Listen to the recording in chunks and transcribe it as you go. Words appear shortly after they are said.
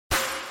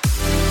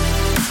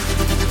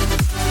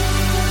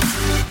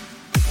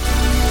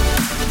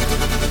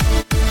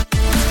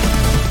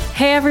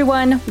Hey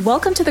everyone,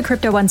 welcome to the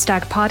Crypto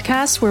Unstacked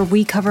podcast, where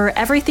we cover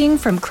everything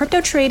from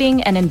crypto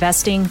trading and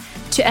investing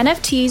to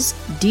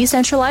NFTs,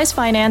 decentralized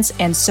finance,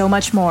 and so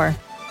much more.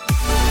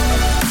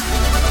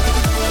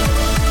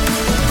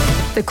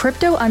 The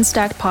Crypto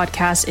Unstacked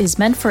podcast is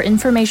meant for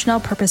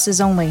informational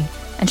purposes only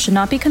and should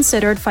not be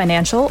considered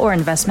financial or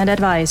investment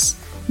advice.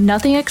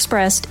 Nothing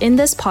expressed in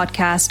this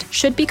podcast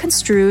should be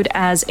construed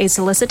as a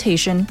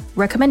solicitation,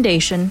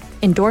 recommendation,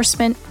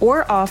 endorsement,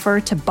 or offer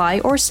to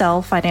buy or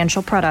sell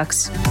financial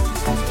products.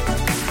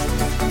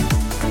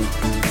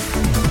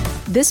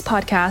 This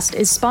podcast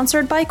is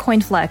sponsored by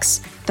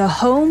CoinFlex, the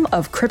home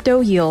of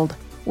crypto yield.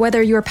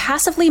 Whether you're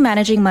passively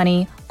managing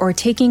money or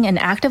taking an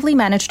actively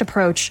managed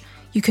approach,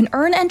 you can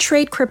earn and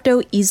trade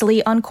crypto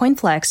easily on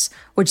CoinFlex,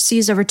 which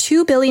sees over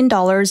 $2 billion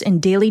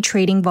in daily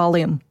trading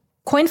volume.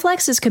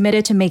 CoinFlex is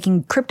committed to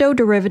making crypto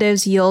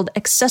derivatives yield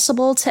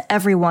accessible to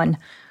everyone,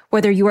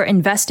 whether you are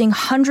investing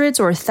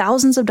hundreds or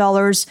thousands of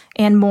dollars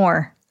and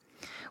more.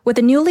 With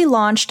a newly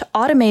launched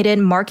automated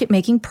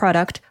market-making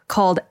product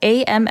called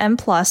AMM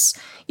Plus,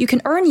 you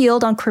can earn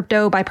yield on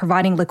crypto by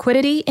providing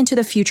liquidity into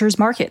the futures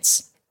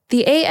markets.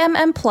 The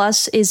AMM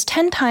Plus is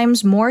 10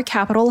 times more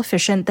capital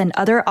efficient than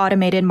other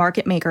automated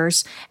market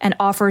makers and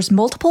offers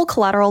multiple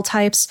collateral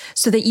types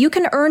so that you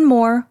can earn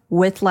more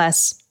with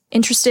less.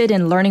 Interested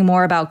in learning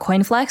more about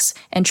CoinFlex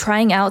and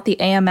trying out the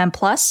AMM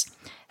Plus?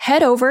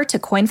 Head over to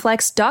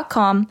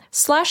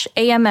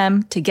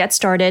coinflex.com/AMM to get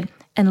started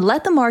and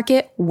let the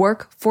market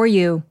work for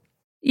you.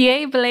 E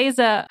aí,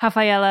 beleza,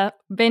 Rafaela?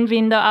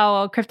 Bem-vindo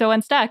ao Crypto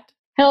Unstacked.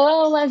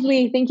 Hello,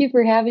 Leslie. Thank you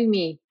for having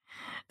me.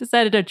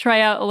 Decided to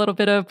try out a little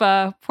bit of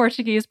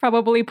Portuguese,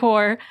 probably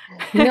poor.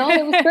 No,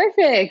 it was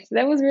perfect.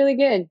 That was really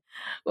good.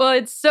 Well,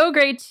 it's so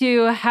great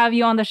to have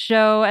you on the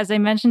show. As I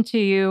mentioned to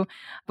you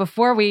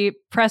before we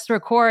pressed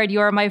record,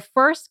 you are my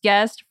first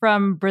guest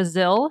from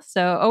Brazil.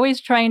 So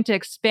always trying to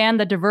expand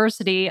the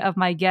diversity of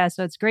my guests.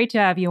 So it's great to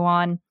have you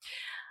on.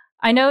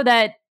 I know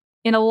that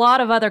in a lot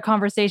of other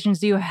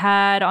conversations you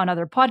had on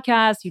other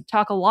podcasts, you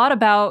talk a lot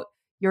about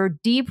your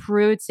deep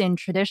roots in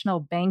traditional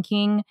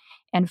banking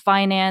and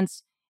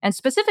finance, and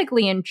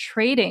specifically in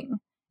trading.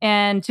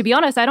 And to be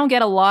honest, I don't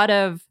get a lot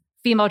of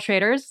female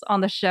traders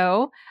on the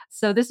show.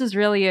 So this is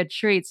really a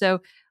treat. So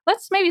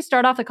let's maybe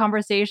start off the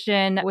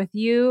conversation with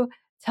you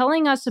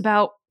telling us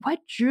about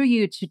what drew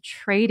you to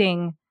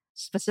trading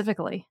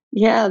specifically.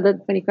 Yeah, that's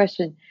a funny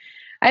question.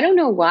 I don't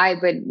know why,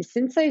 but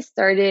since I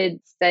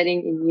started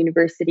studying in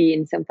university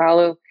in São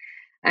Paulo,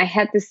 I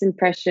had this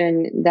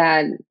impression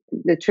that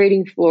the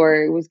trading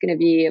floor was going to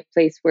be a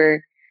place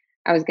where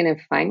I was going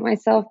to find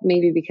myself,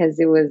 maybe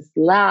because it was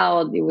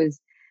loud, it was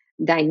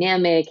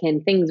dynamic,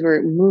 and things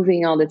were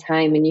moving all the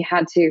time, and you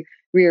had to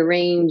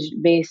rearrange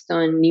based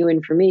on new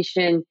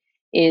information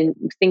and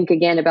think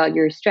again about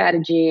your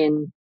strategy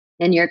and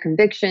your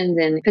convictions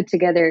and put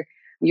together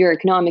your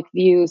economic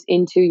views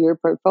into your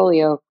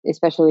portfolio,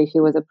 especially if it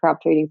was a prop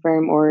trading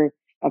firm or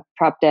a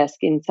prop desk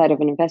inside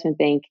of an investment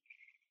bank.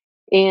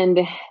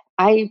 And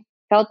I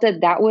felt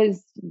that that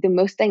was the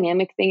most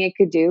dynamic thing I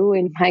could do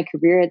in my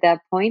career at that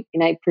point.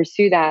 And I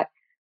pursued that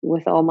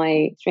with all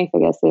my strength, I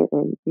guess, or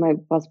my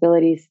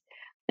possibilities,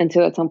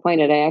 until at some point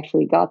that I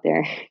actually got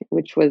there,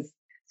 which was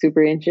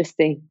super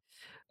interesting.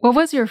 What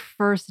was your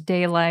first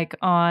day like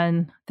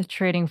on the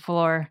trading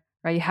floor?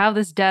 Right, you have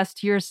this desk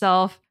to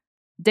yourself.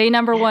 Day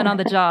number one on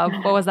the job.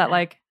 What was that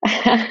like?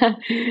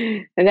 That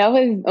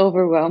was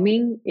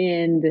overwhelming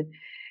and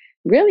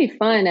really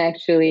fun,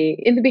 actually.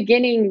 In the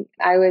beginning,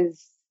 I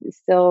was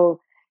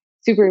still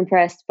super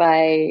impressed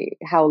by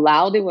how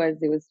loud it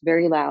was. It was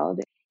very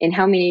loud, and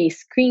how many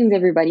screens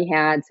everybody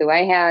had. So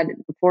I had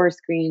 4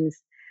 screens,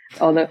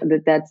 although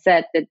that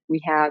set that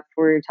we have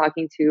for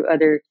talking to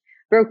other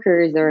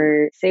brokers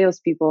or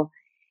salespeople.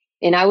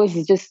 And I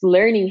was just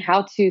learning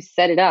how to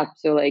set it up.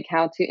 So like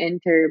how to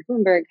enter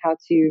Bloomberg, how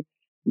to,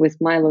 with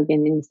my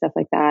login and stuff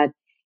like that,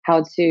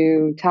 how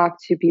to talk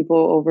to people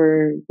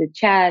over the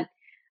chat,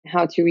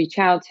 how to reach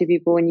out to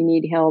people when you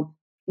need help.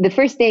 The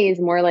first day is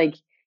more like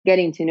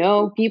getting to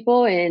know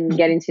people and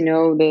getting to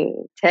know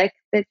the tech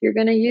that you're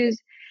going to use.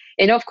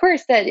 And of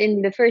course, that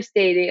in the first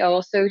day, they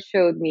also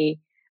showed me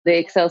the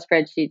Excel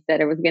spreadsheets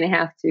that I was going to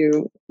have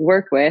to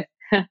work with,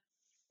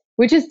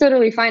 which is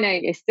totally fine.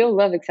 I still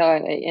love Excel.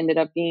 I ended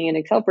up being an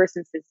Excel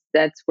person since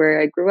that's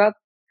where I grew up.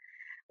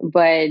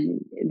 But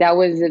that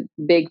was a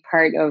big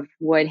part of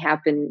what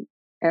happened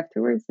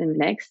afterwards and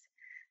next.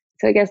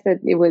 So I guess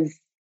that it was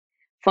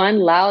fun,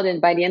 loud, and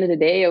by the end of the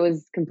day, I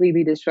was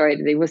completely destroyed.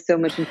 There was so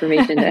much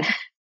information that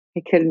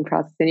I couldn't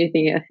process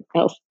anything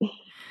else.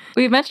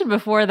 We mentioned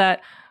before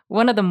that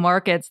one of the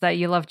markets that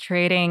you love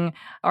trading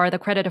are the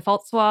credit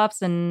default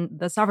swaps and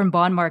the sovereign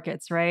bond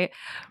markets, right?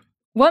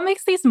 What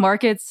makes these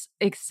markets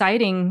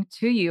exciting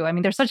to you? I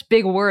mean, they're such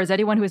big words.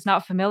 Anyone who is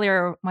not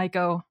familiar might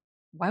go,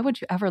 why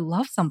would you ever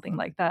love something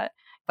like that?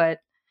 But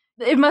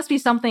it must be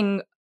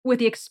something with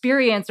the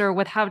experience or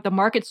with how the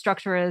market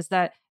structure is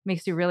that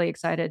makes you really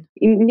excited.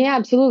 Yeah,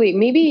 absolutely.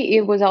 Maybe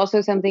it was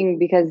also something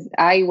because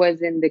I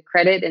was in the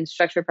credit and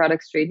structured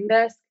products trading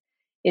desk.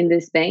 in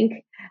this bank.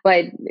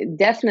 But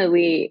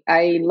definitely,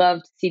 I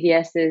loved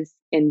CDSs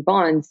in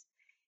bonds,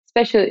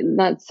 especially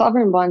not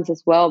sovereign bonds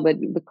as well, but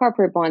the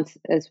corporate bonds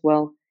as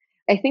well.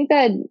 I think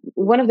that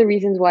one of the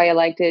reasons why I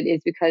liked it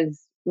is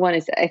because one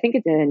is I think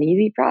it's an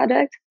easy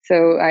product.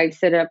 So I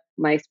set up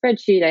my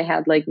spreadsheet. I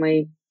had like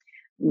my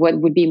what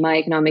would be my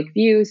economic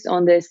views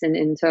on this,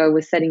 and so I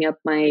was setting up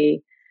my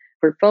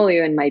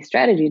portfolio and my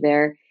strategy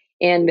there.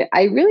 And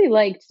I really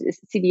liked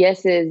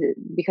CDSs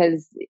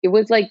because it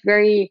was like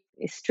very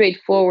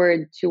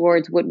straightforward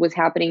towards what was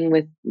happening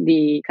with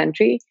the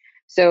country.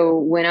 So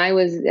when I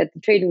was at the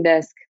trading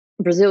desk,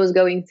 Brazil was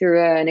going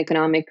through an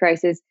economic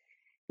crisis,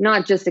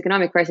 not just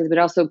economic crisis, but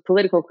also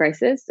political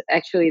crisis.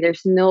 Actually,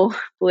 there's no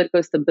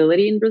political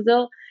stability in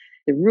Brazil.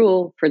 The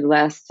rule for the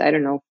last, I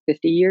don't know,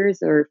 50 years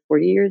or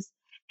 40 years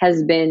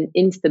has been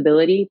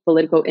instability,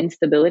 political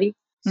instability.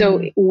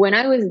 So when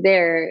I was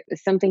there,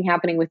 something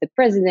happening with the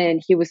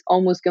president, he was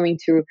almost going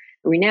to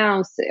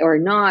renounce or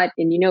not.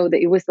 And that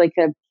it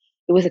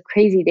was a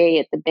crazy day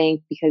at the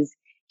bank because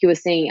he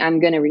was saying, I'm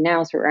going to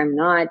renounce or I'm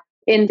not.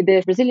 And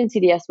the Brazilian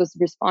CDS was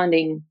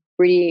responding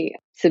pretty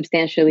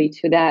substantially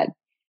to that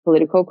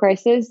political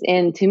crisis.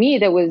 And to me,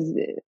 that was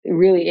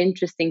really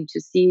interesting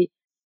to see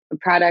a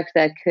product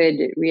that could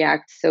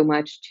react so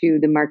much to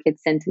the market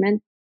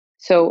sentiment.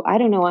 So I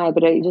don't know why,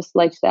 but I just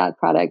liked that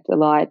product a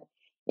lot.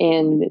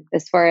 And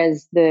as far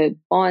as the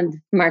bond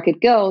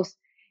market goes,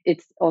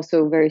 it's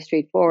also very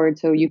straightforward.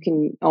 So you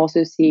can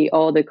also see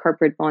all the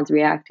corporate bonds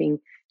reacting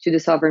to the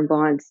sovereign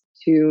bonds,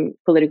 to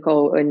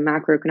political and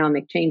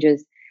macroeconomic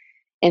changes.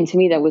 And to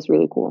me, that was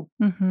really cool.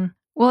 Mm-hmm.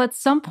 Well, at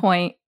some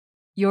point,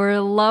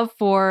 your love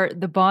for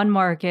the bond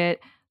market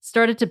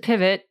started to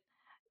pivot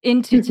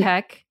into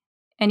tech,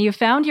 and you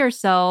found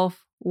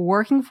yourself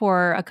working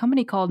for a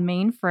company called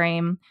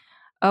Mainframe,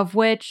 of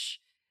which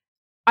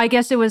I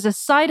guess it was a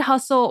side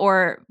hustle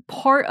or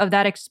part of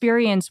that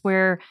experience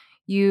where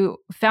you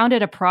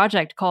founded a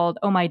project called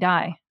Oh My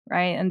Die,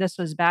 right? And this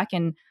was back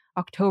in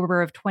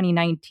October of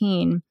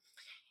 2019.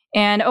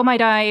 And Oh My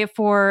Die,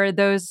 for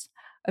those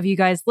of you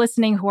guys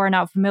listening who are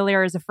not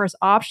familiar, is the first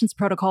options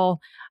protocol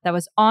that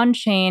was on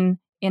chain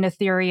in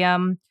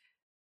Ethereum.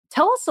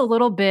 Tell us a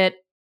little bit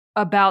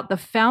about the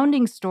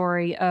founding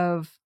story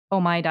of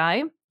Oh My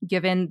Die,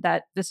 given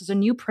that this is a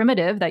new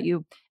primitive that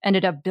you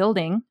ended up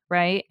building,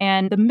 right?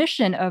 And the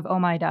mission of Oh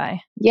My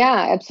Die.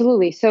 Yeah,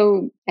 absolutely.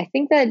 So I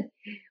think that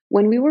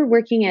when we were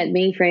working at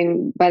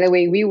Mainframe, by the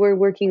way, we were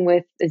working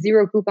with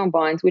zero coupon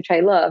bonds, which I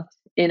loved,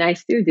 and I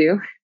still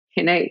do.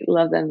 And I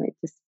love them. I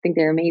just think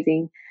they're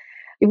amazing.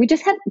 We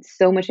just had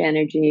so much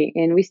energy,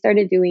 and we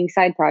started doing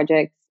side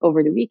projects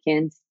over the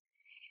weekends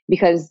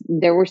because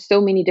there were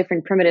so many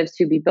different primitives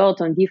to be built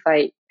on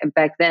DeFi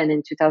back then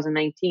in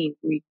 2019.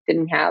 We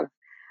didn't have,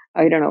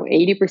 I don't know,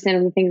 80%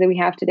 of the things that we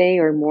have today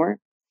or more.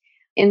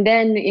 And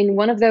then in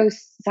one of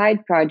those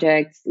side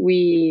projects,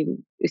 we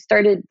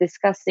started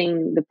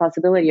discussing the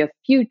possibility of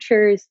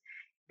futures,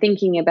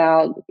 thinking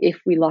about if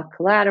we lock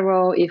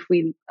collateral, if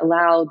we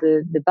allow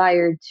the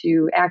buyer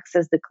to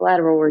access the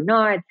collateral or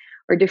not,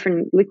 or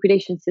different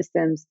liquidation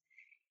systems.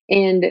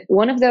 And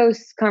one of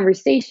those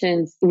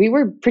conversations, we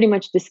were pretty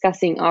much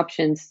discussing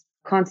options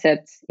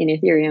concepts in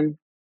Ethereum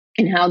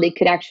and how they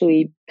could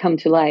actually come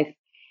to life.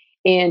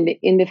 And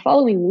in the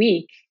following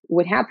week,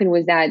 what happened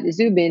was that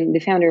Zubin, the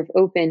founder of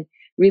Open,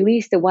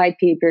 released a white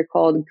paper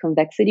called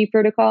Convexity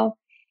Protocol.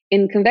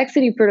 And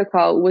Convexity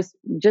Protocol was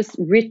just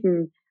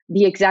written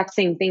the exact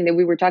same thing that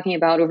we were talking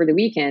about over the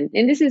weekend.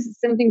 And this is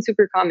something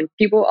super common.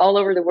 People all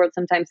over the world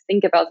sometimes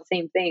think about the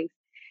same things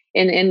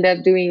and end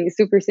up doing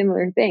super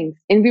similar things.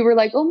 And we were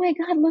like, oh my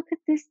God, look at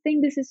this thing.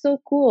 This is so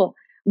cool.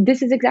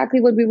 This is exactly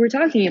what we were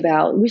talking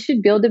about. We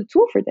should build a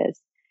tool for this.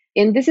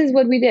 And this is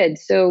what we did.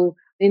 So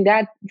in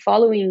that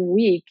following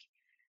week,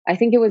 I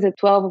think it was the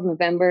 12th of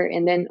November.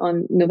 And then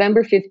on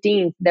November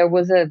 15th, there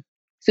was a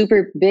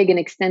super big and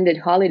extended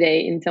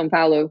holiday in Sao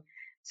Paulo.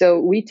 So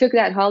we took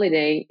that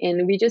holiday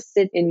and we just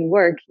sit and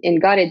work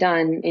and got it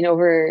done in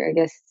over, I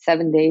guess,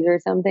 7 days or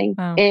something.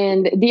 Wow.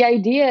 And the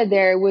idea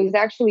there was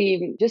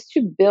actually just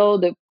to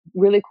build a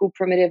really cool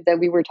primitive that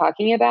we were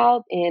talking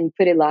about and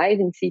put it live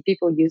and see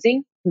people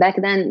using.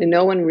 Back then,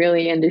 no one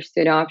really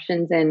understood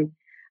options. And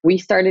we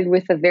started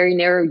with a very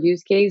narrow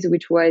use case,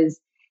 which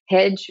was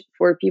hedge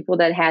for people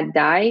that had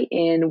DAI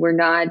and were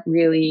not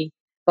really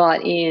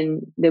bought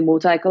in the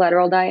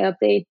multi-collateral DAI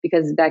update.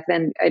 Because back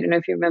then, I don't know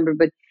if you remember,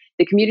 but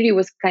the community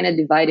was kind of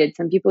divided.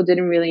 Some people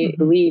didn't really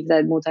believe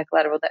that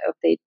multi-collateral DAI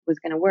update was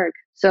going to work.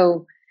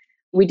 So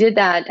we did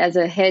that as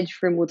a hedge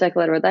for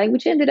multi-collateral DAI,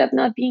 which ended up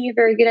not being a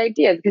very good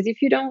idea. Because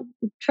if you don't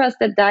trust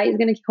that DAI is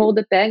going to hold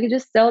the peg, you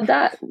just sell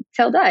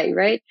DAI,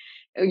 right?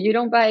 You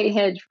don't buy a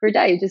hedge for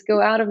DAI, you just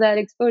go out of that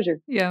exposure.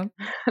 Yeah.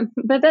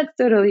 But that's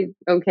totally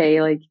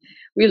okay. Like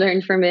we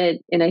learned from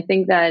it. And I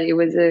think that it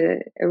was a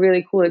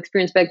really cool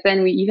experience. Back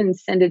then, we even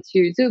sent it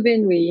to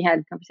Zubin. We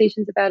had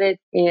conversations about it.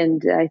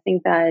 And I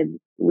think that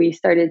we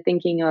started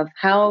thinking of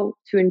how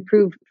to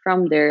improve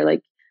from there.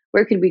 Like,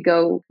 where could we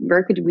go?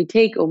 Where could we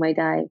take Oh My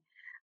Die?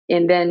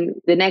 And then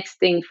the next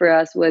thing for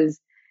us was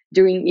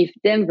during ETH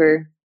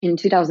Denver, in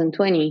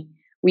 2020,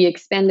 we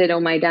expanded Oh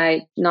My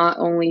DAI not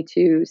only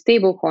to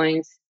stable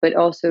coins, but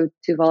also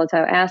to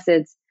volatile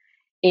assets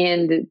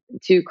and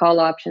to call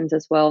options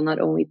as well, not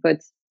only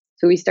puts.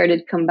 So we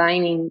started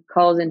combining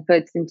calls and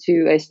puts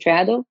into a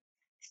straddle,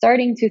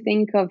 starting to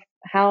think of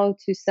how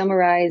to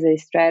summarize a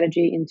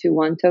strategy into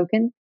one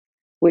token,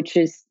 which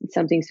is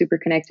something super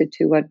connected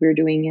to what we're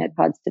doing at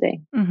Pods today.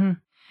 Mm-hmm.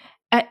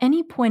 At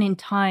any point in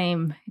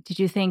time, did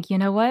you think, you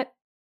know what?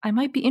 I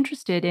might be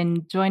interested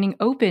in joining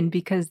Open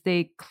because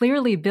they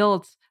clearly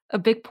built a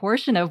big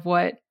portion of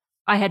what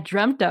I had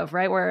dreamt of,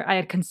 right? Where I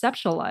had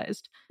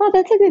conceptualized. Well,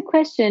 that's a good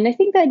question. I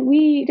think that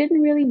we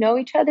didn't really know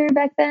each other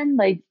back then.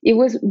 Like it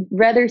was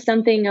rather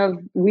something of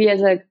we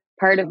as a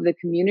part of the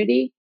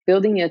community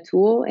building a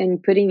tool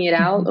and putting it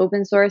out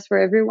open source for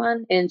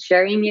everyone and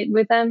sharing it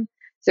with them.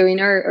 So in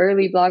our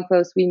early blog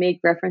posts, we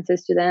make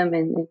references to them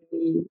and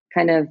we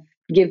kind of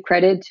give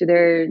credit to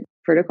their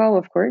protocol,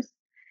 of course.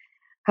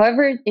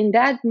 However, in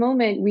that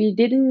moment, we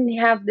didn't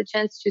have the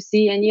chance to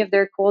see any of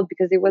their code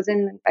because it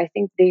wasn't, I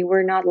think they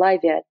were not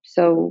live yet.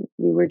 So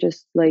we were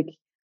just like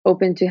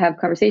open to have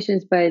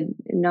conversations, but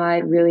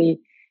not really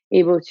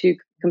able to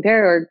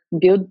compare or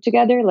build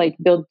together, like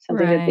build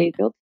something that they Right.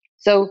 built.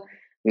 So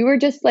we were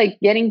just like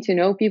getting to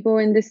know people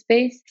in this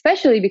space,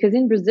 especially because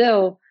in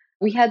Brazil,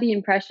 we had the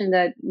impression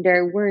that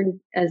there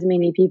weren't as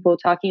many people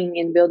talking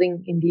and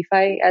building in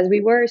DeFi as we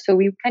were. So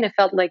we kind of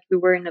felt like we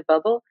were in a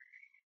bubble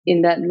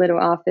in that little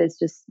office,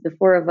 just the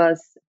four of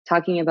us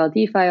talking about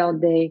DeFi all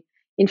day.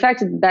 In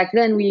fact, back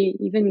then we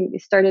even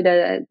started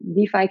a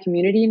DeFi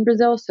community in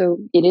Brazil. So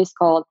it is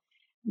called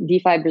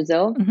DeFi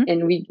Brazil. Mm-hmm.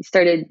 And we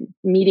started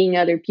meeting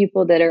other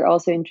people that are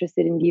also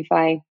interested in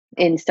DeFi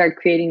and start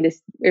creating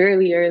this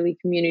early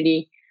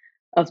community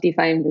of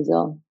DeFi in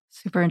Brazil.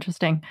 Super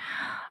interesting.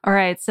 All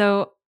right.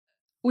 So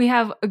we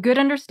have a good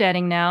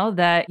understanding now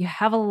that you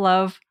have a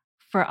love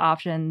for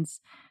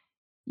options.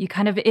 You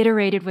kind of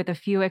iterated with a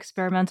few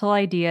experimental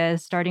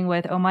ideas, starting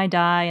with Oh My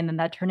DAI, and then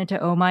that turned into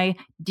Oh My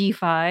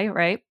DeFi,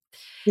 right?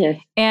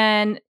 Yes.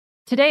 And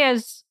today,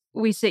 as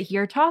we sit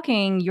here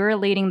talking, you're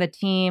leading the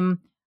team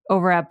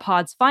over at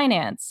Pods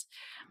Finance.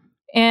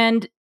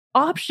 And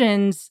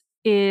options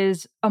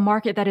is a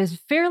market that is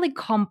fairly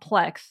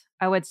complex,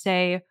 I would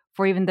say,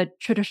 for even the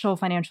traditional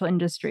financial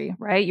industry,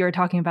 right? You were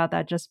talking about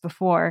that just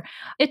before.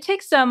 It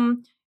takes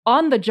some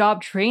on the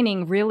job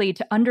training, really,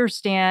 to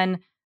understand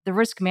the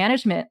risk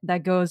management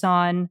that goes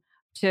on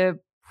to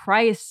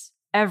price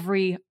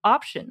every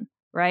option,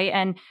 right?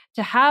 And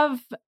to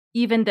have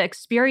even the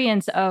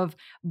experience of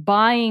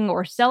buying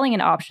or selling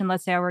an option,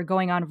 let's say I were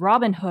going on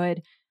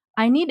Robinhood,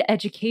 I need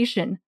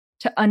education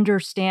to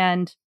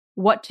understand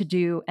what to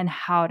do and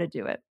how to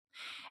do it.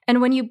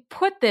 And when you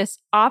put this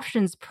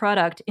options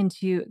product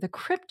into the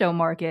crypto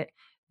market,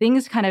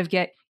 things kind of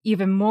get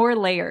even more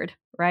layered,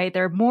 right?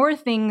 There are more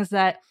things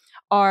that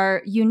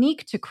are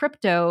unique to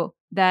crypto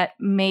that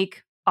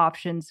make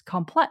options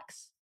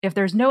complex. If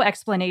there's no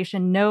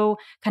explanation, no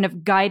kind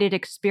of guided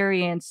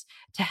experience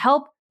to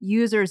help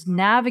users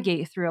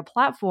navigate through a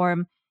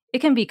platform, it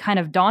can be kind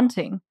of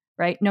daunting,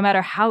 right? No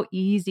matter how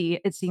easy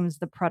it seems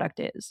the product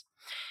is.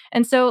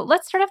 And so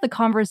let's start off the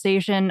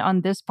conversation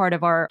on this part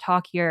of our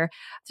talk here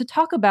to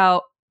talk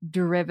about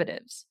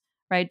derivatives,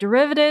 right?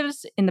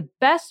 Derivatives, in the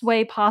best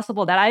way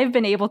possible that I've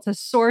been able to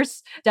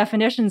source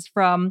definitions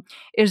from,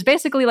 is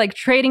basically like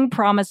trading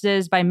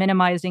promises by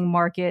minimizing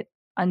market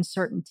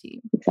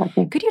uncertainty.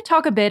 Exactly. Could you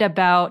talk a bit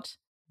about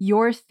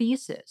your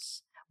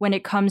thesis when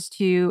it comes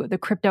to the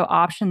crypto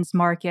options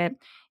market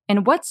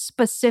and what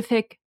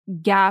specific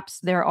gaps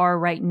there are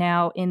right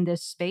now in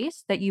this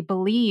space that you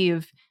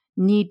believe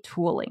need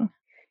tooling?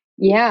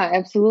 Yeah,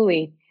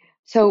 absolutely.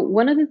 So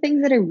one of the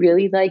things that I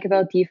really like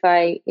about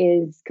DeFi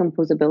is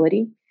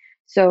composability.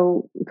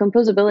 So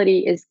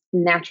composability is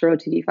natural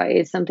to DeFi.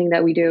 It's something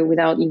that we do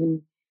without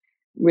even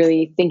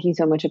really thinking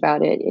so much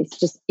about it. It's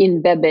just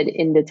embedded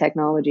in the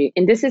technology.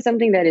 And this is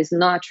something that is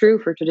not true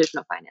for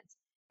traditional finance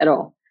at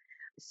all.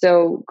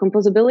 So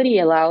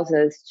composability allows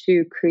us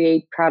to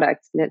create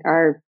products that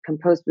are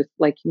composed with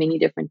like many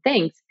different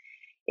things.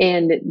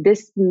 And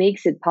this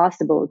makes it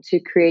possible to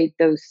create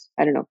those,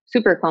 I don't know,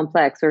 super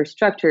complex or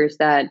structures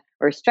that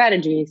or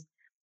strategies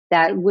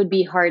that would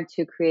be hard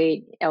to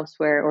create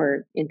elsewhere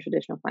or in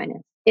traditional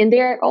finance. And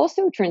they're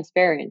also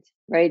transparent,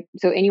 right?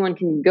 So anyone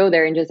can go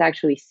there and just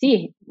actually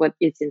see what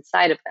is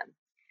inside of them.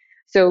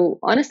 So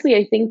honestly,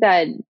 I think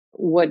that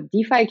what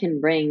DeFi can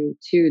bring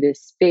to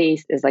this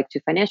space is like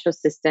to financial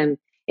system,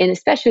 and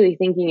especially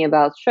thinking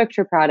about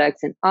structured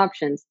products and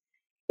options,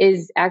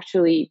 is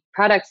actually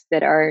products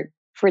that are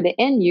for the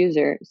end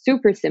user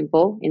super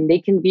simple, and they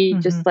can be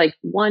just like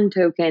one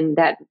token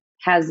that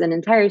has an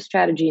entire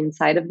strategy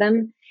inside of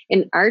them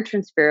and are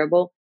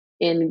transferable.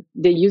 And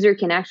the user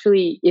can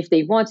actually, if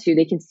they want to,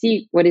 they can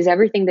see what is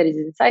everything that is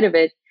inside of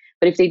it.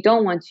 But if they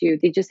don't want to,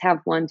 they just have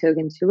one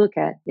token to look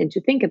at and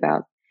to think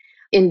about.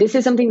 And this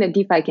is something that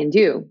DeFi can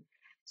do.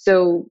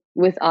 So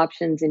with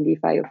options in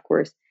DeFi, of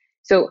course.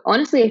 So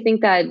honestly, I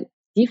think that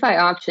DeFi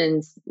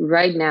options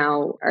right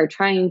now are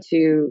trying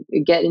to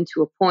get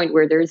into a point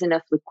where there is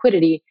enough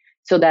liquidity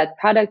so that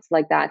products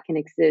like that can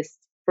exist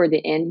for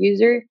the end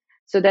user,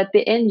 so that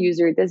the end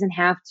user doesn't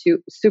have to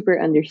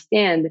super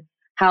understand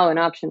how an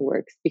option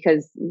works,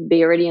 because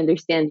they already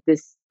understand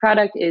this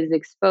product is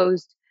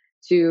exposed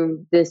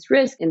to this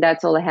risk and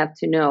that's all I have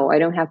to know. I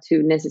don't have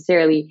to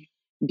necessarily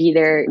be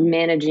there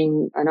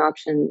managing an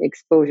option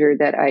exposure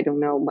that I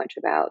don't know much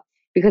about.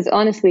 Because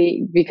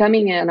honestly,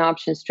 becoming an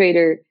options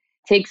trader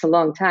takes a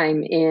long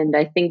time. And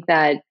I think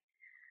that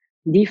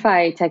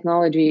DeFi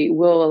technology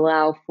will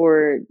allow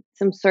for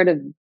some sort of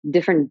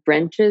different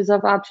branches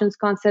of options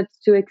concepts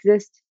to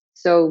exist.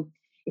 So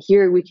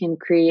here we can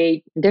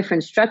create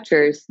different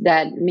structures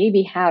that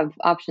maybe have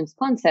options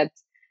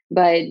concepts,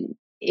 but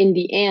in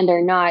the end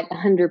are not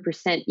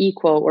 100%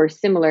 equal or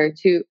similar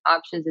to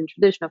options in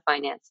traditional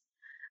finance.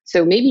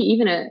 So maybe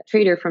even a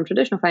trader from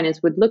traditional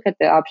finance would look at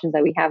the options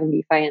that we have in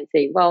DeFi and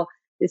say, well,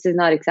 this is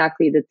not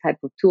exactly the type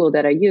of tool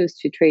that I use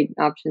to trade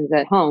options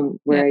at home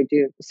where I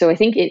do. So I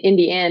think in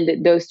the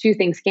end, those two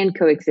things can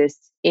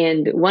coexist.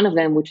 And one of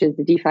them, which is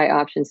the DeFi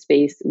option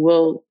space,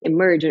 will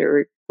emerge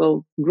or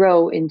will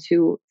grow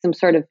into some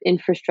sort of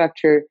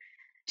infrastructure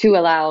to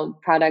allow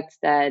products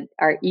that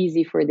are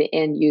easy for the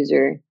end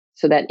user,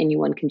 so that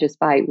anyone can just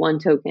buy one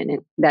token and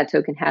that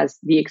token has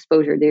the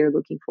exposure they're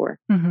looking for.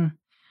 Mm-hmm.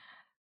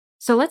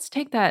 So let's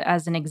take that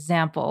as an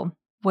example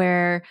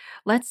where,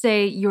 let's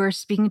say you're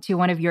speaking to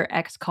one of your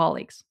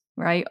ex-colleagues,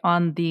 right,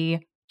 on the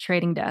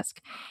trading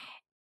desk,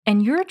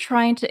 and you're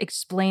trying to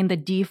explain the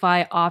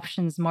DeFi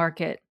options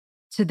market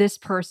to this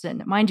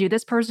person. Mind you,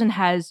 this person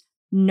has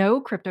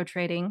no crypto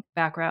trading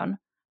background,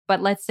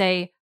 but let's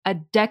say a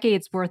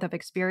decade's worth of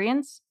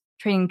experience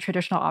trading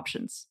traditional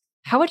options.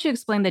 How would you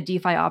explain the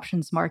DeFi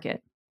options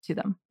market to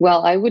them?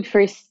 Well, I would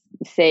first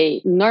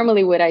say,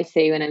 normally what I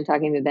say when I'm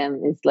talking to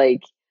them is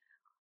like,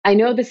 I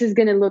know this is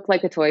going to look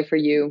like a toy for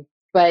you,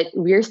 but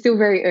we're still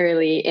very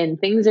early and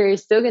things are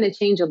still going to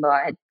change a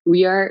lot.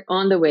 We are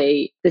on the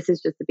way. This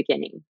is just the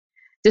beginning.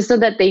 Just so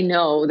that they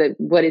know that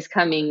what is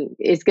coming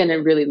is going to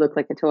really look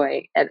like a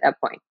toy at that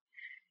point.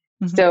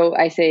 Mm-hmm. So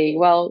I say,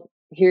 well,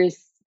 here's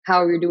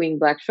how we're doing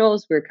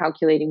Black-Scholes. We're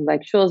calculating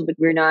Black-Scholes, but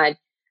we're not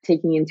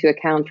taking into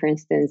account, for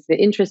instance, the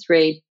interest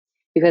rate,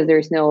 because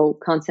there's no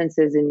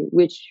consensus in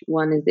which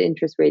one is the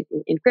interest rate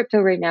in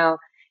crypto right now.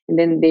 And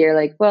then they're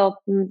like,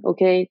 well,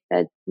 okay,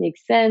 that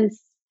makes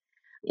sense.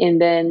 And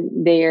then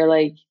they are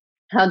like,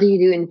 how do you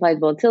do implied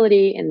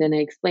volatility? And then I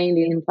explain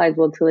the implied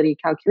volatility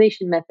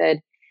calculation method.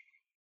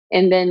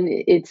 And then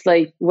it's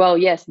like, well,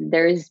 yes,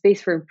 there is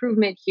space for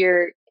improvement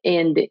here.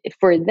 And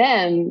for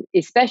them,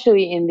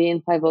 especially in the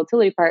implied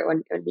volatility part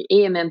or the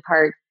AMM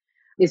part,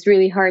 it's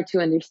really hard to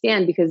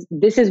understand because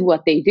this is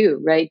what they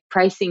do, right?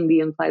 Pricing the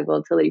implied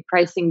volatility,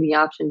 pricing the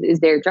options is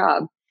their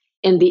job.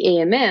 And the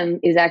AMM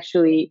is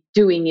actually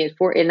doing it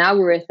for an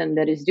algorithm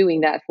that is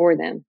doing that for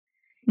them.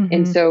 Mm-hmm.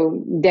 And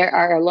so there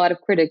are a lot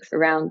of critics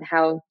around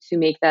how to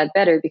make that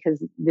better,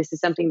 because this is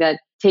something that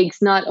takes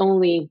not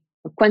only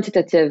a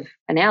quantitative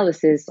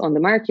analysis on the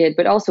market,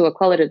 but also a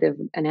qualitative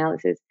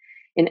analysis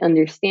in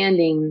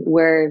understanding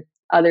where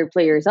other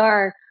players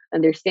are,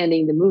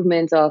 understanding the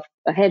movements of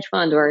a hedge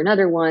fund or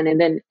another one, and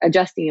then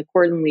adjusting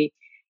accordingly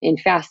and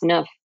fast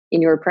enough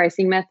in your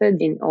pricing method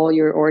in all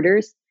your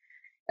orders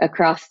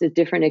across the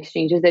different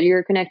exchanges that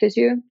you're connected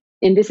to.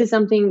 And this is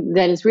something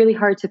that is really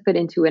hard to put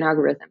into an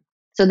algorithm.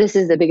 So this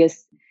is the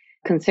biggest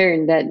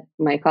concern that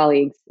my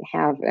colleagues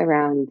have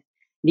around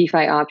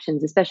DeFi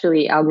options,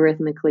 especially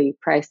algorithmically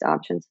priced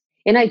options.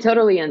 And I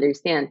totally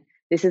understand.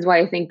 This is why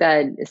I think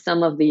that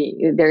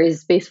there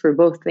is space for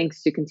both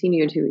things to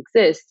continue to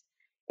exist.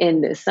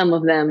 And some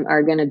of them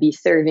are going to be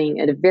serving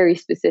at a very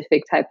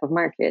specific type of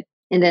market.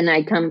 And then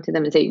I come to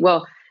them and say,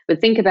 well,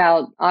 but think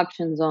about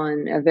options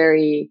on a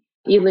very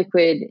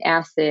illiquid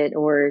asset,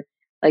 or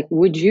like,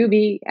 would you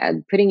be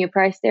putting a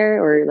price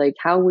there, or like,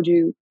 how would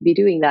you be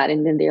doing that?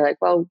 And then they're like,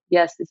 well,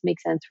 yes, this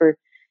makes sense for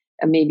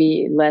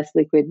maybe less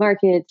liquid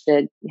markets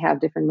that have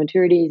different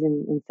maturities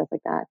and stuff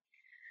like that.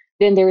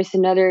 Then there is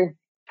another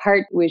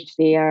part which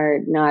they are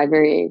not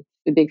very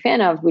a big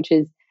fan of, which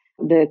is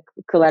the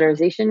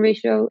collateralization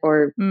ratio,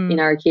 or in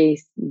our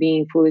case,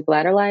 being fully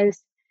collateralized.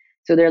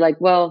 So they're like,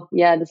 well,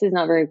 yeah, this is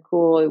not very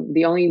cool.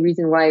 The only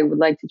reason why I would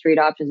like to trade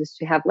options is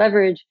to have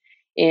leverage,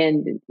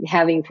 and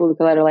having fully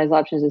collateralized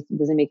options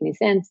doesn't make any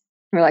sense.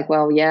 We're like,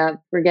 well, yeah,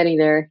 we're getting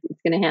there. It's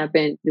going to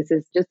happen. This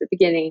is just the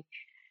beginning.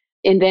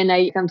 And then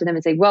I come to them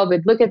and say, well,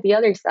 but look at the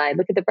other side.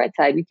 Look at the breadth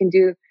side. You can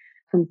do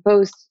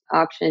composed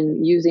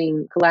auction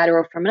using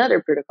collateral from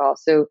another protocol.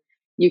 So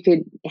you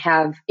could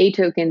have A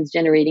tokens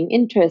generating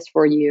interest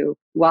for you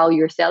while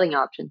you're selling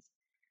options.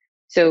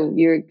 So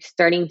you're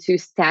starting to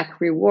stack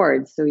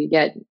rewards. So you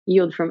get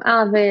yield from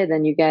Aave,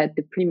 then you get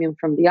the premium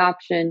from the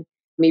option.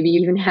 Maybe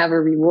you even have a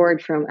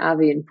reward from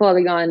Aave and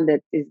Polygon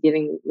that is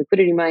giving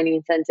liquidity mining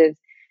incentives.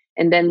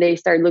 And then they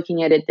start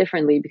looking at it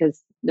differently,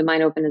 because the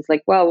mind open is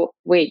like, well,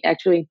 wait,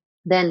 actually,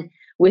 then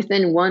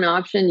within one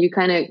option, you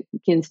kind of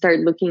can start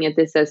looking at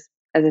this as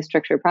a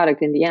structured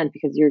product in the end,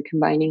 because you're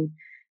combining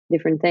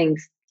different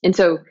things. And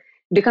so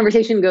the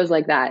conversation goes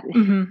like that.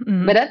 Mm-hmm,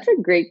 mm-hmm. But that's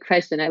a great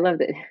question. I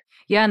loved it.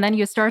 Yeah. And then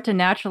you start to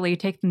naturally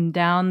take them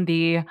down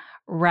the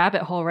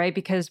rabbit hole, right?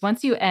 Because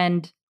once you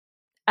end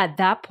at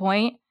that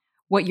point,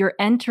 what you're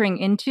entering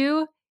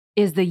into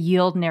is the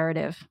yield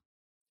narrative,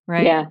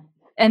 right? Yeah.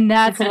 And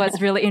that's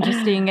what's really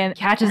interesting and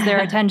catches their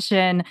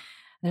attention.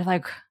 They're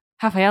like,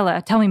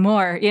 Rafaela, tell me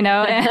more,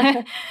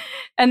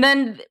 And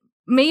then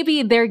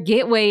maybe their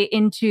gateway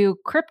into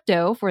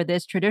crypto for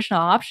this traditional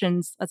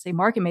options, let's say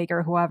market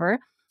maker, whoever,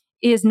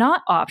 is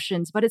not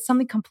options, but it's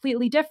something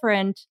completely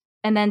different.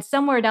 And then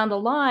somewhere down the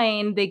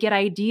line, they get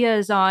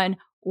ideas on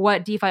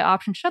what DeFi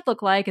options should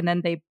look like. And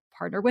then they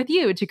partner with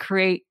you to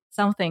create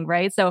something,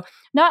 right? So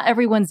not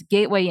everyone's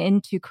gateway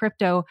into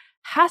crypto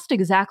has to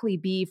exactly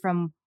be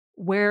from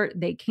where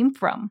they came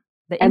from,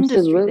 the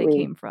industry they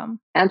came from.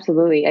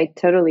 Absolutely. I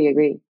totally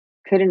agree.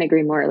 Couldn't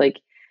agree more. Like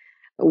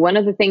one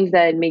of the things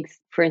that makes,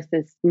 for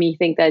instance, me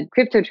think that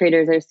crypto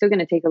traders are still going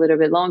to take a little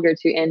bit longer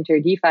to enter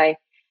DeFi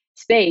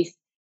space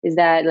is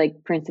that, like,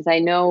 for instance, I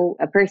know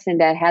a person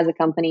that has a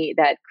company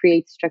that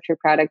creates structured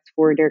products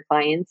for their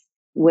clients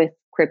with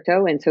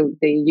crypto. And so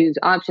they use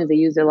options, they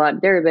use a lot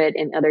of Deribit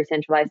and other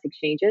centralized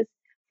exchanges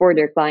for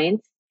their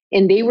clients.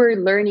 And they were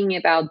learning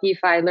about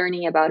DeFi,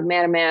 learning about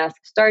MetaMask,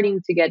 starting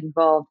to get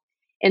involved.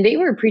 And they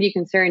were pretty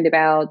concerned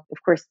about,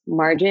 of course,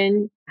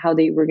 margin, how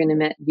they were going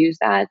to use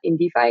that in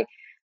DeFi.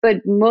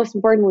 But most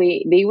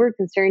importantly, they were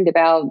concerned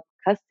about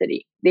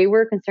custody. They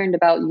were concerned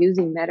about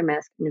using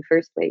MetaMask in the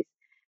first place,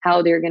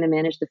 how they're going to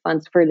manage the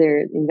funds for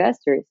their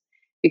investors.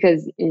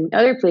 Because in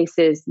other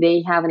places,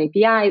 they have an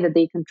API that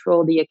they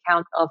control the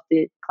account of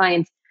the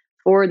clients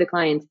for the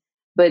clients,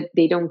 but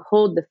they don't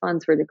hold the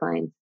funds for the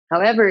clients.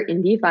 However,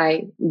 in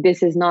DeFi,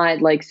 this is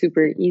not like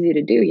super easy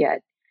to do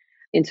yet.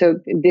 And so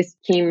this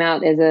came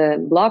out as a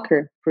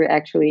blocker for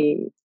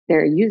actually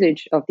their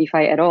usage of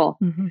DeFi at all,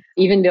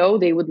 even though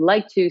they would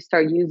like to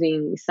start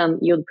using some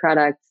yield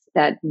products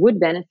that would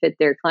benefit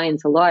their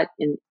clients a lot.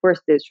 And of course,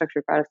 the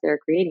structured products they're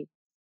creating.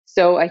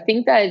 So I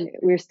think that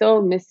we're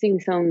still missing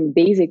some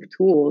basic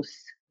tools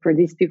for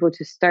these people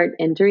to start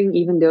entering,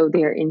 even though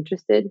they are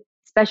interested,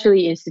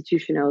 especially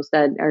institutionals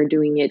that are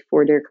doing it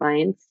for their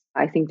clients.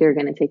 I think they're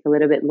going to take a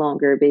little bit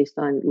longer based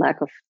on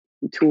lack of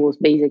tools,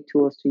 basic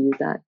tools to use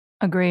that.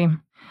 Agree.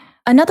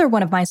 Another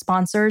one of my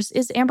sponsors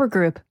is Amber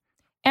Group.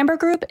 Amber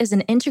Group is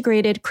an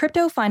integrated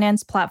crypto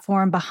finance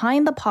platform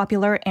behind the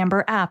popular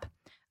Amber app,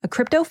 a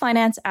crypto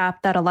finance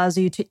app that allows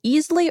you to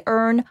easily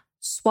earn,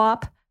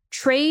 swap,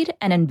 trade,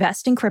 and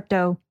invest in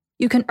crypto.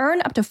 You can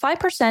earn up to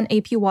 5%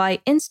 APY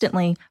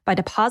instantly by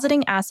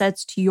depositing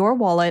assets to your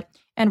wallet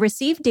and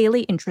receive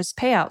daily interest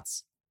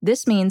payouts.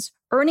 This means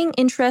earning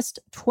interest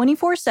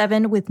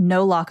 24/7 with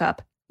no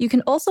lockup. You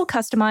can also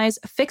customize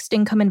fixed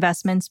income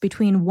investments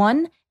between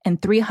 1 and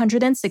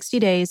 360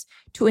 days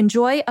to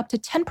enjoy up to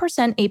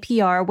 10%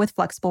 APR with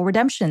flexible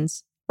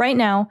redemptions. Right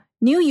now,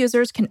 new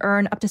users can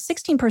earn up to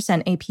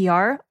 16%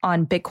 APR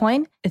on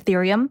Bitcoin,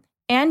 Ethereum,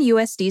 and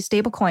USD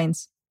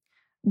stablecoins.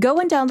 Go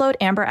and download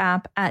Amber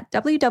app at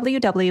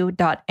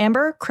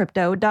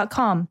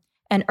www.ambercrypto.com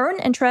and earn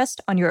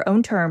interest on your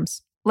own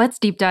terms. Let's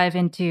deep dive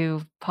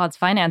into Pods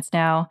Finance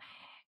now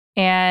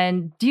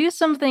and do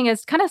something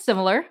that's kind of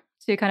similar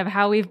to kind of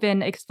how we've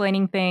been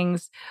explaining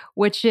things,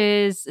 which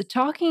is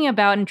talking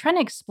about and trying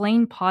to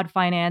explain Pod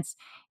Finance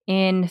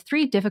in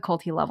 3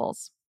 difficulty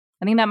levels.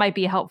 I think that might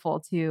be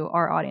helpful to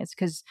our audience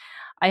because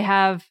I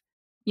have,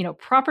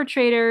 proper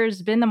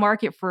traders, been in the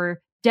market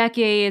for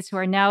decades who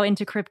are now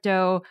into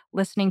crypto,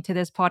 listening to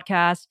this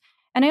podcast.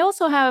 And I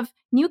also have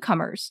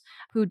newcomers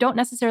who don't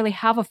necessarily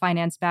have a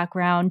finance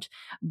background,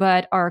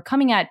 but are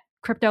coming at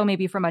crypto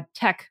maybe from a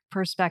tech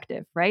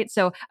perspective, right?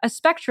 So a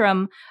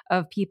spectrum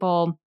of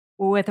people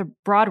with a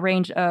broad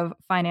range of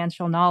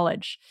financial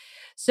knowledge.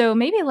 So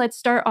maybe let's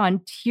start on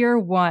tier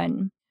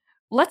 1.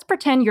 Let's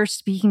pretend you're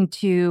speaking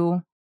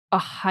to a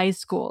high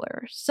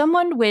schooler,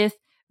 someone with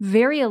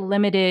very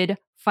limited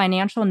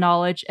financial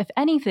knowledge. If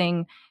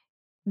anything,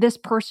 this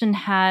person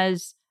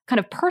has kind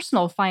of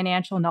personal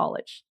financial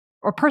knowledge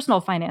or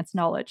personal finance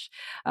knowledge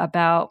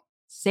about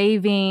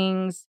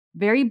savings,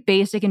 very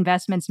basic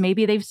investments.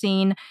 Maybe they've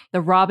seen the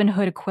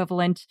Robinhood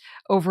equivalent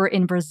over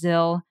in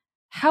Brazil.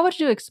 How would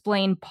you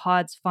explain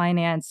Pods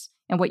Finance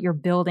and what you're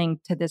building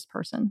to this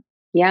person?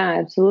 Yeah,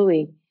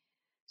 absolutely.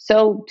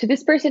 So to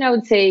this person, I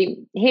would say,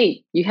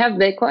 hey, you have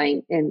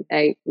Bitcoin? And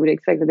I would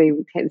expect that they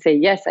would say,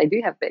 yes, I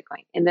do have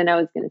Bitcoin. And then I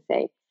was going to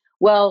say,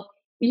 well,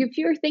 if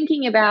you're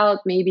thinking about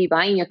maybe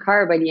buying a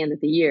car by the end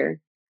of the year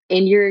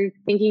and you're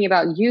thinking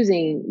about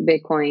using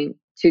Bitcoin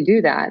to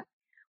do that,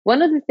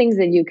 one of the things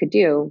that you could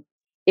do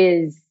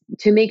is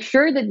to make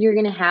sure that you're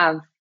going to have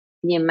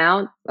the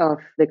amount of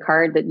the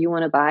card that you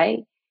want to buy.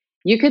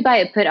 You could buy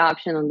a put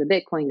option on the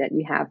Bitcoin that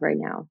you have right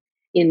now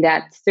in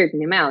that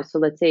certain amount. So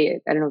let's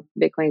say, I don't know,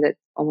 Bitcoin's at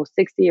almost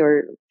 60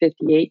 or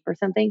 58 or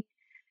something.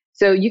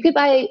 So you could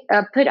buy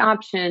a put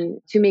option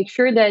to make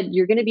sure that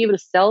you're going to be able to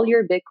sell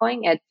your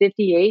Bitcoin at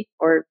 58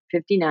 or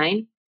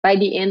 59 by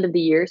the end of the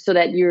year so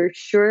that you're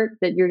sure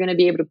that you're going to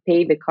be able to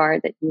pay the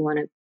card that you want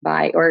to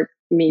buy or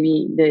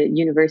maybe the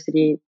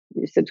university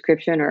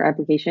subscription or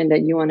application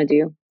that you want to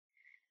do.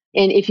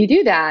 And if you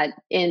do that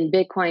and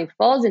Bitcoin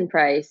falls in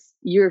price,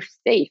 you're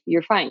safe,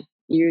 you're fine.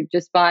 You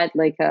just bought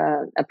like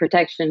a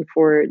protection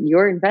for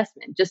your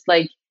investment. Just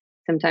like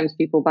sometimes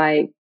people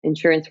buy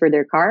insurance for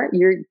their car,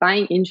 you're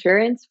buying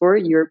insurance for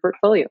your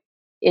portfolio.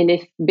 And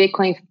if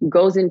Bitcoin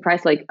goes in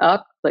price like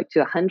up like to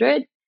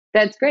 100,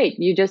 that's great.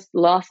 You just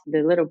lost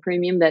the little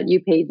premium that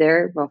you paid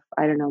there of,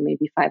 I don't know,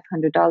 maybe $500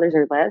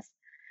 or less.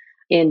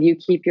 And you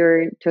keep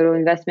your total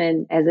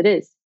investment as it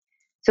is.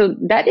 So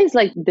that is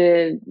like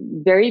the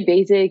very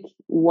basic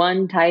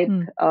one type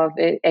of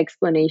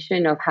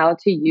explanation of how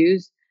to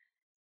use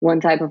one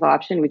type of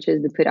option, which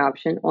is the put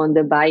option on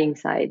the buying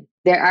side.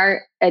 There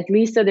are at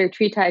least other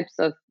three types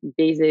of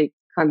basic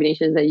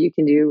combinations that you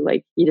can do,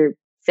 like either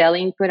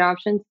selling put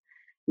options,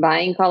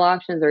 buying call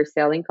options, or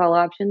selling call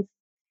options.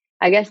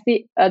 I guess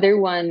the other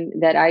one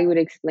that I would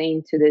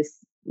explain to this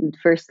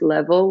first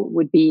level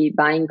would be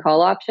buying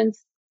call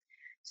options.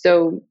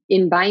 So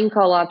in buying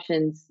call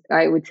options,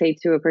 I would say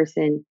to a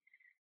person,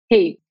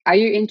 hey, are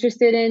you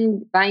interested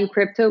in buying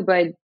crypto,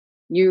 but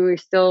you are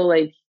still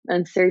like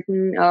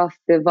uncertain of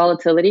the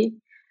volatility?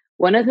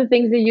 One of the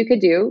things that you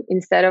could do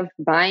instead of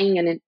buying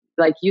and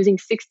like using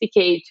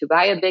 60K to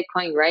buy a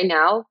Bitcoin right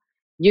now,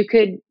 you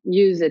could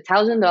use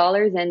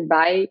 $1,000 and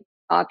buy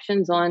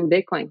options on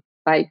Bitcoin,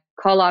 buy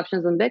call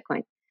options on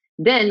Bitcoin.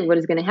 Then what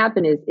is going to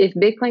happen is if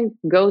Bitcoin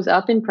goes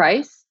up in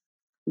price,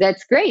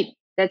 that's great.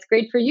 That's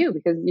great for you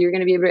because you're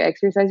going to be able to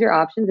exercise your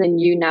options and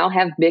you now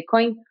have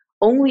Bitcoin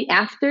only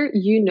after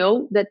you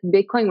know that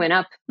Bitcoin went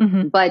up.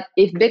 Mm-hmm. But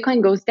if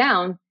Bitcoin goes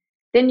down,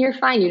 then you're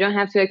fine. You don't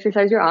have to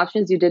exercise your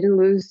options. You didn't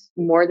lose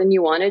more than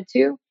you wanted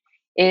to.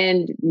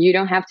 And you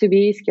don't have to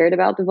be scared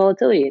about the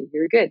volatility.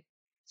 You're good.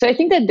 So I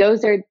think that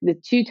those are the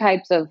two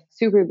types of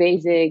super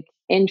basic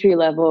entry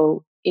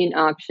level in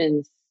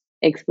options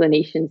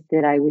explanations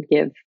that I would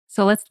give.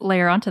 So let's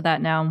layer onto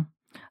that now.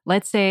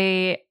 Let's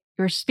say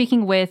you're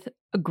speaking with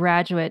a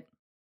graduate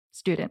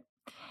student.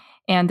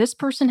 And this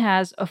person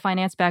has a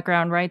finance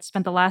background, right?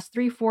 Spent the last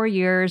 3-4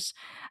 years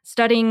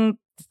studying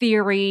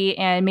theory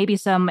and maybe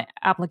some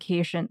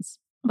applications.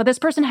 But this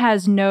person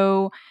has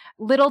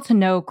little to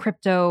no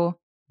crypto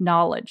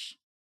knowledge.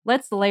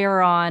 Let's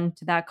layer on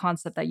to that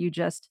concept that you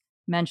just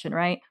mentioned,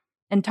 right?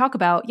 And talk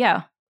about,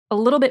 a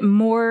little bit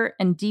more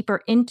and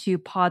deeper into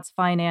Pods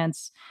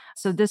Finance.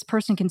 So this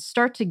person can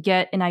start to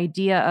get an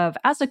idea of,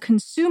 as a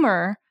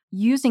consumer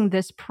using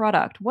this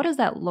product, what does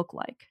that look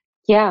like?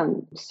 Yeah.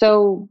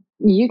 So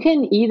you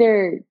can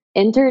either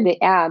enter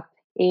the app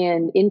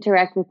and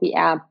interact with the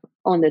app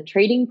on the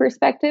trading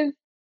perspective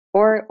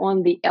or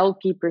on the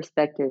LP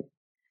perspective.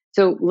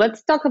 So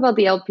let's talk about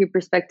the LP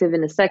perspective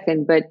in a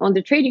second, but on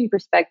the trading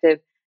perspective,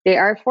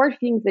 there are 4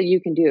 things that you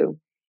can do.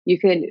 You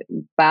could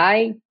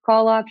buy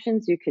call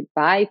options, you could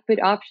buy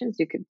put options,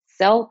 you could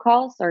sell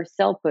calls or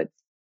sell puts.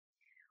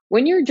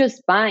 When you're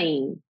just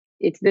buying,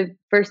 it's the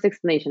first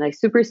explanation, like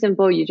super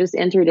simple. You just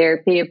enter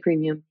there, pay a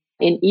premium,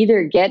 and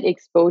either get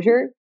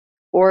exposure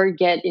or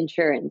get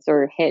insurance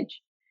or hedge.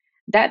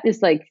 That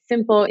is like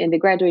simple, and the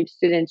graduate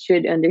student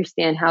should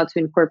understand how to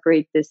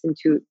incorporate this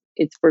into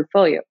its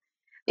portfolio.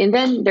 And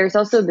then there's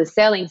also the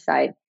selling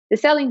side. The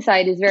selling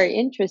side is very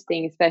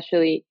interesting,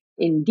 especially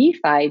in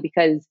DeFi,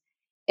 because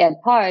at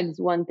Pods,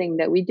 one thing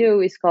that we do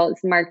is called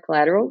smart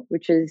collateral,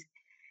 which is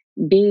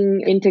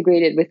being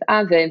integrated with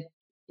Aave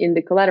in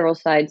the collateral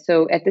side.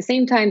 So at the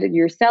same time that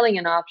you're selling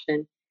an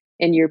option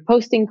and you're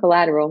posting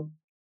collateral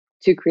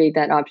to create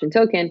that option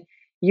token,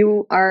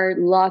 you are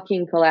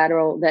locking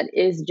collateral that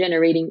is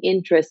generating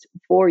interest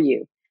for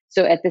you.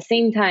 So at the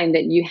same time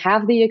that you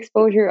have the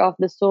exposure of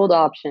the sold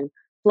option,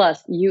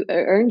 plus you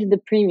earned the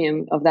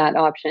premium of that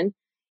option,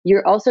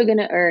 you're also going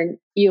to earn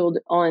yield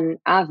on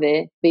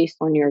Aave based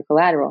on your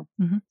collateral.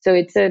 Mm-hmm. So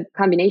it's a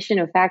combination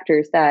of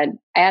factors that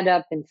add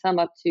up and sum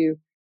up to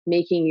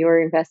making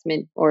your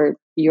investment or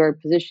your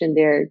position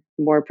there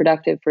more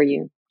productive for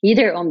you,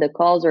 either on the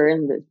calls or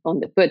on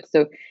the puts.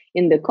 So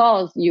in the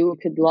calls, you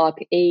could lock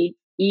a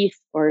ETH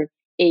or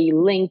a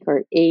Link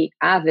or a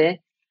Aave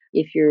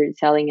if you're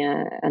selling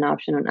an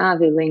option on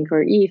Aave, Link,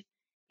 or ETH.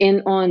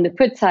 And on the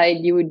put side,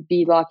 you would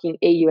be locking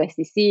a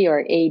USDC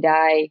or a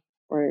DAI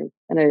or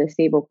another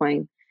stable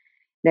coin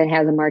that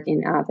has a mark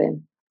in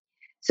Aave.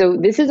 So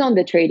this is on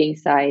the trading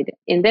side.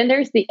 And then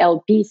there's the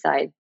LP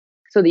side.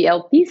 So the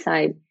LP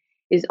side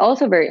is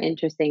also very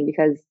interesting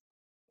because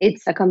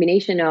it's a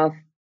combination of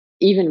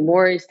even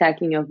more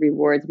stacking of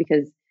rewards,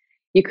 because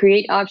you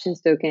create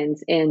options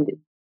tokens and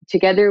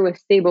together with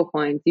stable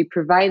coins, you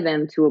provide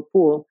them to a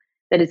pool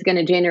that is going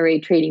to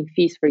generate trading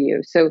fees for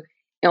you. So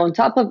on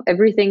top of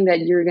everything that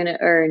you're going to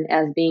earn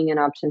as being an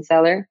option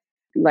seller,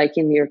 like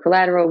in your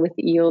collateral with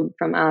the yield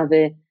from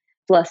Aave,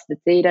 plus the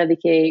theta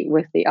decay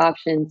with the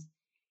options,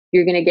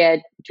 you're going to get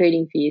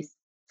trading fees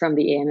from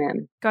the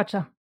AMM.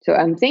 Gotcha. So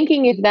I'm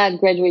thinking if that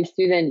graduate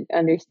student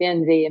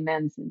understands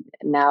AMMs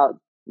now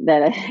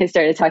that I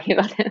started talking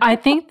about it. I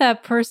think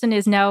that person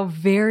is now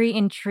very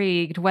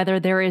intrigued whether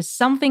there is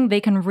something they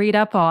can read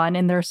up on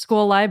in their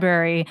school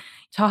library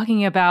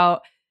talking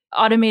about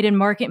automated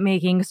market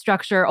making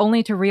structure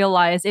only to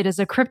realize it is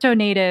a crypto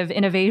native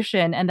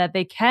innovation and that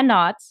they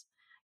cannot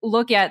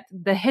look at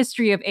the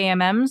history of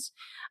AMMs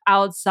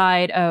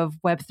outside of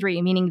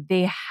Web3, meaning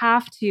they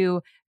have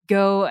to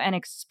go and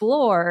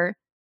explore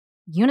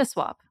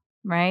Uniswap,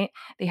 right?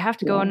 They have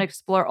to go and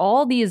explore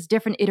all these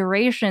different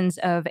iterations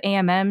of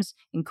AMMs,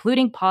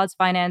 including Pods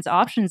Finance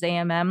Options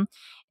AMM,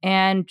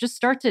 and just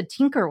start to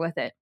tinker with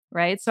it,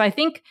 right? So I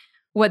think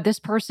what this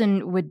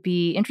person would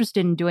be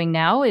interested in doing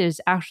now is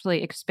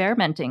actually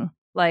experimenting.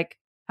 Like,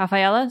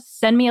 Rafaela,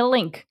 send me a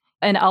link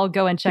and I'll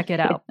go and check it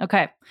out.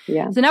 Okay.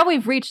 Yeah. So now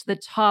we've reached the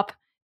top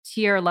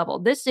tier level.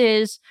 This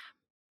is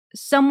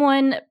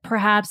someone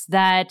perhaps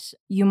that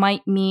you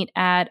might meet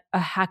at a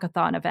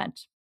hackathon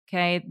event.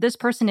 Okay. This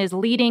person is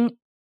leading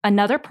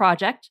another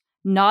project,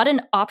 not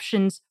an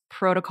options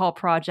protocol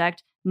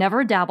project,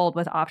 never dabbled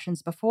with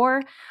options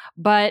before,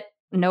 but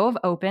know of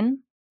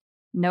Open,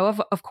 know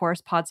of course,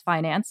 Pods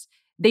Finance.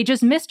 They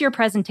just missed your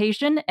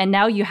presentation, and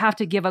now you have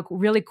to give a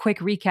really quick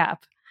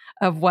recap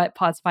of what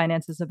Pods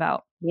Finance is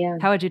about. Yeah.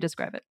 How would you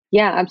describe it?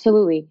 Yeah,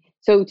 absolutely.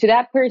 So to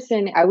that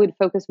person, I would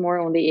focus more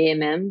on the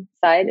AMM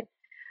side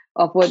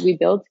of what we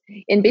built.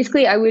 And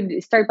basically, I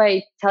would start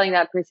by telling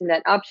that person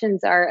that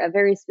options are a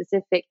very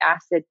specific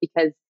asset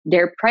because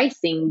their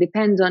pricing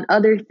depends on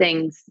other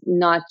things,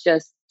 not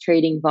just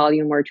trading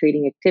volume or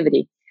trading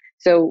activity.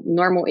 So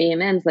normal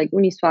AMMs like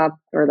Uniswap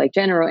or like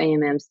general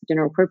AMMs,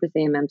 general purpose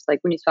AMMs like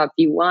Uniswap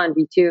V1,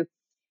 V2,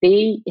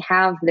 they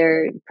have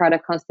their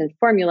product constant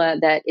formula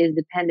that is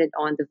dependent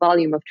on the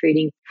volume of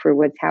trading for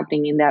what's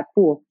happening in that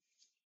pool.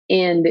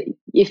 And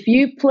if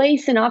you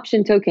place an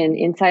option token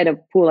inside a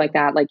pool like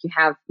that, like you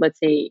have, let's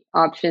say,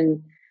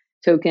 option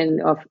token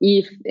of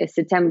ETH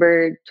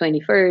September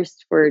 21st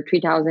for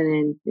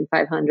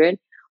 3,500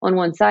 on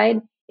one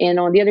side, and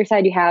on the other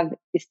side, you have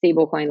a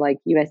stable coin like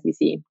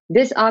USDC.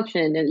 This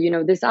option,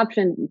 this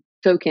option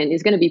token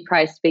is going to be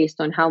priced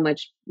based on how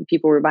much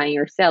people were buying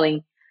or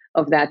selling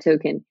of that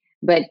token,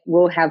 but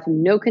will have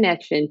no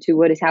connection to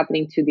what is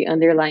happening to the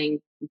underlying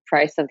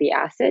price of the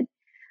asset.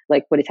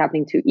 Like what is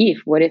happening to ETH?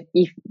 What if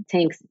ETH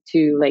tanks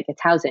to like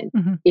 1,000?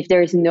 Mm-hmm. If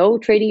there is no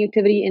trading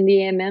activity in the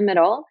AMM at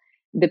all,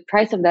 the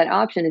price of that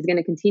option is going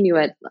to continue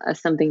at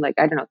something like,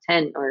 I don't know,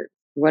 10 or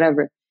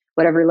whatever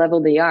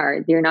level they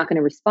are. They're not going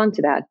to respond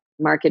to that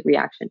market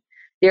reaction.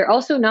 They're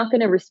also not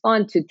going to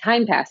respond to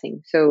time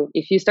passing. So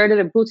if you started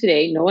a pool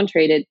today, no one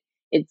traded,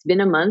 it's been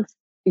a month,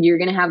 you're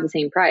going to have the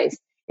same price.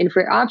 And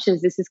for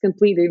options, this is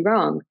completely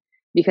wrong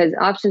because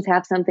options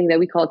have something that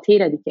we call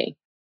theta decay.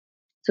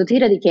 So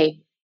theta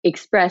decay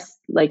express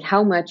like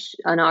how much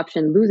an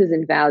option loses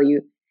in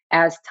value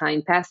as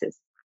time passes.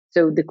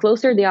 So the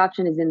closer the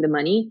option is in the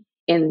money,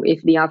 and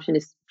if the option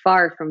is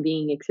far from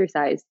being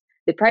exercised,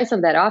 the price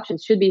of that option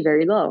should be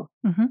very low.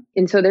 Mm-hmm.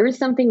 And so there is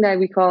something that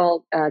we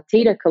call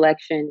theta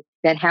collection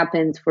that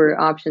happens for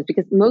options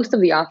because most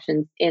of the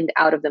options end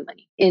out of the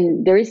money.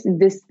 And there is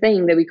this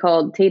thing that we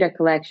call theta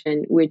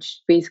collection,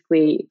 which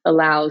basically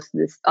allows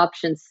this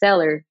option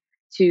seller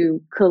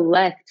to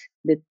collect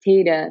the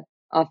theta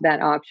of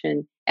that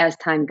option as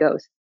time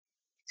goes.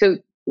 So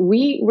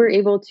we were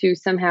able to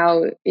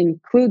somehow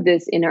include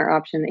this in our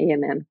option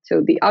AMM.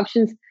 So the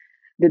options,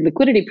 the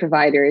liquidity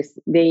providers,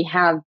 they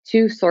have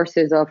two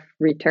sources of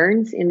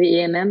returns in the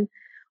AMM.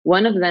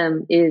 One of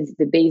them is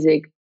the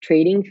basic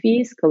trading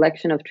fees,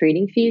 collection of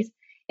trading fees.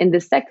 And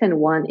the second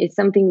one is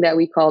something that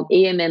we call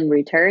AMM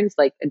returns,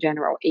 like a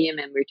general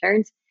AMM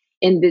returns.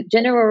 And the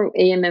general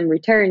AMM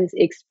returns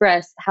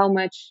express how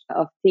much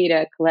of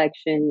theta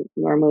collection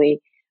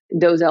normally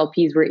those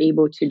LPs were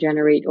able to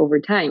generate over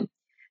time.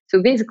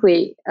 So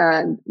basically,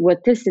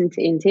 what this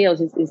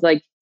entails is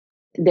like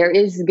there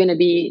is going to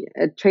be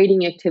a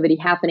trading activity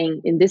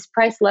happening in this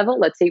price level.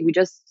 Let's say we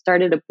just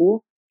started a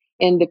pool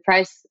and the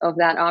price of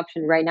that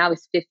option right now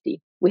is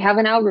 50. We have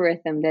an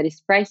algorithm that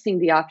is pricing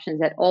the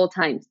options at all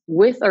times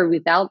with or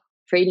without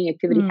trading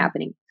activity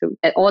happening. So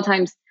at all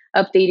times,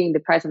 updating the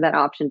price of that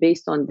option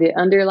based on the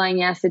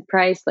underlying asset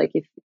price. Like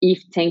if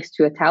ETH tanks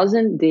to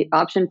 1,000, the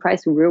option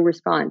price will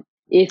respond.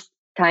 If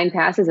time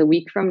passes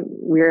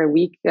we're a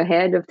week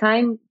ahead of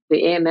time,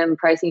 the AMM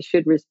pricing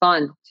should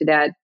respond to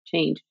that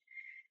change.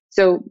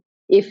 So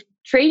if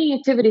trading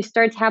activity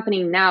starts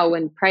happening now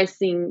when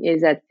pricing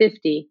is at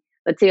 50,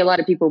 let's say a lot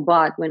of people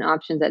bought when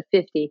options at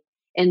 50,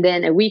 and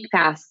then a week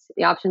passed,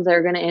 the options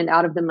are going to end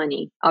out of the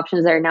money.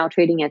 Options are now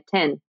trading at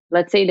 10.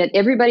 Let's say that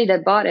everybody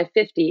that bought at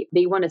 50,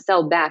 they want to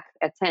sell back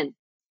at 10.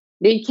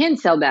 They can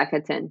sell back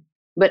at 10,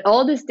 but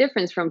all this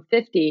difference from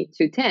 50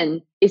 to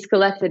 10 is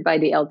collected by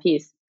the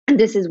LPs. And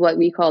this is what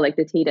we call like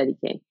the theta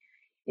decay.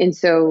 And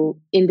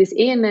so in this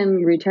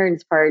AMM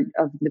returns part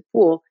of the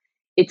pool,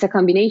 it's a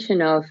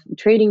combination of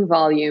trading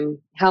volume,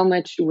 how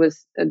much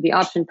was the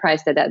option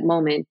priced at that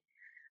moment,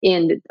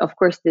 and of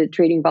course the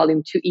trading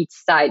volume to each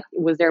side.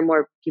 Was there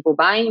more people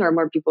buying or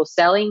more people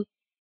selling?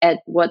 At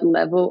what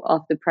level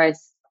of the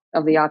price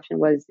of the option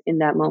was in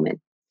that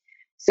moment?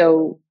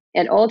 So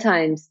at all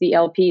times, the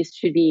LPs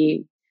should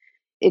be,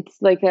 it's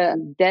like a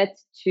debt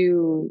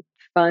to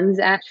funds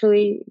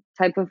actually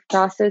type of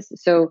process.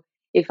 So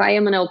if I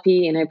am an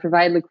LP and I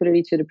provide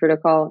liquidity to the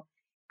protocol,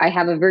 I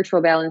have a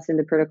virtual balance in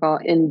the protocol,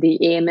 and the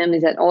AMM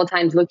is at all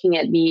times looking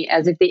at me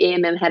as if the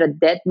AMM had a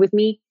debt with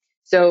me.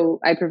 So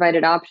I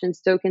provided options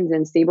tokens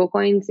and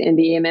stablecoins, and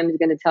the AMM is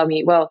going to tell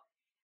me, well,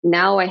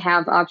 now I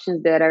have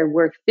options that are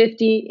worth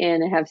 50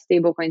 and I have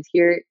stablecoins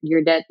here.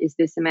 Your debt is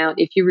this amount.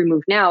 If you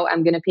remove now,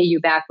 I'm going to pay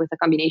you back with a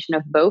combination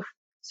of both.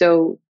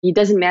 So it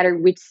doesn't matter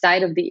which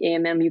side of the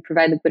AMM you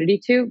provide liquidity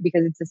to,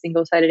 because it's a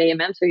single-sided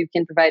AMM. So you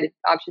can provide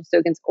options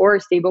tokens or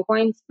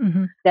stablecoins,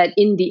 that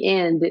in the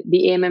end,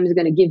 the AMM is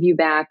going to give you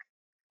back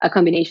a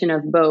combination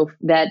of both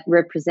that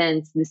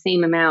represents the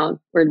same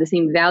amount or the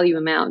same value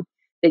amount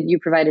that you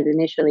provided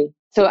initially.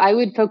 So I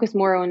would focus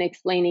more on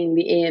explaining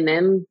the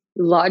AMM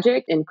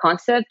logic and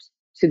concept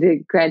to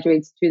the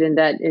graduate student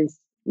that is,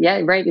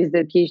 is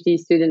the PhD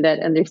student that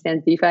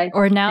understands DeFi.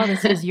 Or now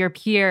this is your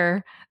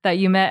peer that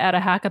you met at a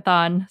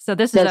hackathon. So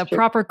this is a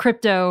proper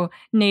crypto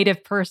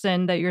native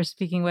person that you're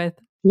speaking with.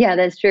 Yeah,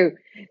 that's true.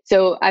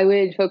 So I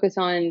would focus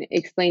on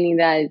explaining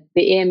that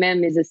the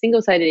AMM is a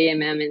single-sided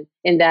AMM,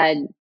 and that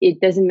it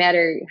doesn't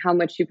matter how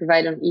much you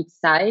provide on each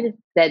side,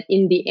 that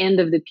in the end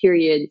of the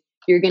period,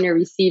 you're going to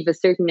receive a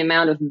certain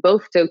amount of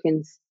both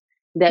tokens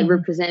that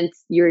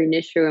represents your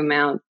initial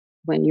amount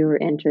when you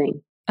were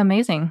entering.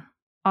 Amazing.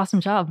 Awesome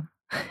job.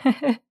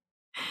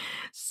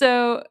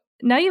 So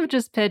now you've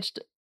just pitched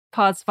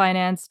Pods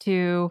Finance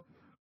to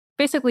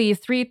basically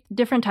 3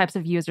 different types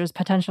of users,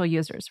 potential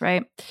users,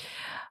 right?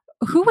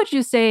 Who would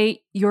you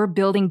say you're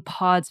building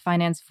Pods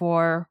Finance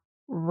for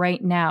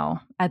right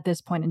now at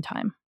this point in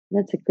time?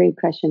 That's a great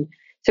question.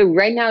 So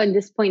right now, in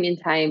this point in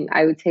time,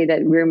 I would say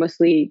that we're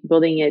mostly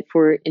building it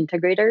for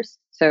integrators.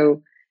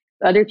 So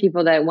other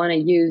people that want to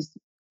use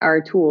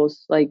our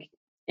tools, like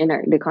in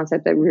the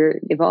concept that we're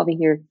evolving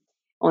here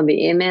on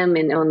the AMM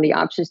and on the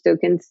options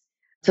tokens,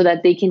 so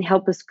that they can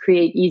help us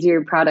create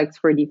easier products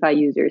for DeFi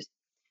users.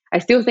 I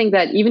still think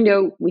that even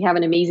though we have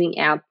an amazing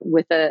app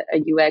with a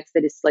UX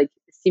that is like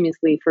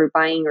seamlessly for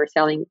buying or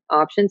selling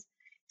options,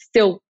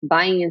 still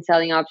buying and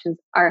selling options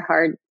are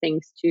hard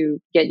things to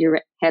get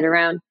your head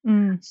around.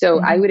 So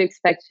I would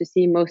expect to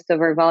see most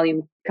of our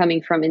volume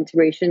coming from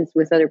integrations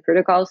with other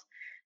protocols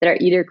that are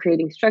either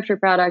creating structured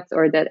products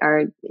or that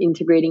are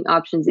integrating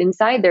options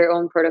inside their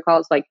own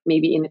protocols, like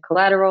maybe in a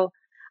collateral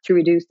to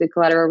reduce the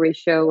collateral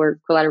ratio or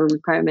collateral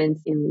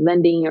requirements in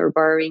lending or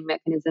borrowing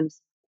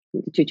mechanisms,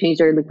 to change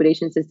their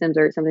liquidation systems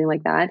or something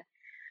like that.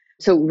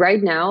 So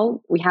right now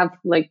we have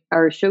like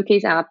our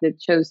showcase app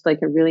that shows like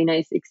a really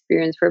nice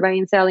experience for buying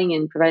and selling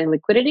and providing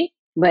liquidity.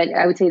 But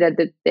I would say that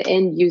the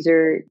end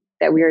user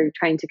that we are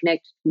trying to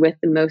connect with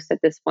the most at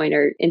this point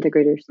are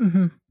integrators.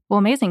 Well,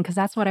 amazing, because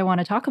that's what I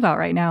want to talk about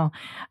right now.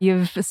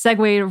 You've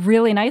segued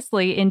really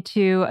nicely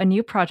into a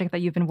new project that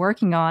you've been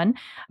working on,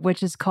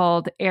 which is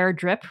called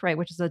AirDrip, right?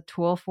 Which is a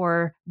tool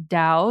for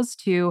DAOs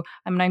to,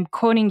 I'm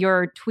quoting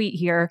your tweet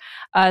here,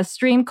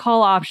 stream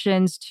call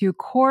options to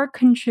core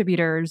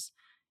contributors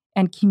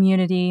and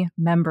community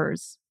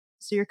members.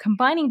 So you're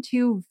combining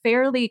 2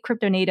 fairly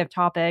crypto native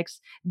topics,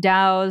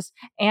 DAOs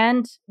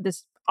and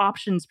this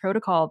options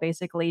protocol,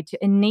 basically, to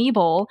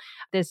enable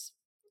this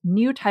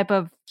new type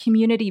of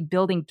community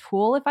building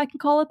tool, if I can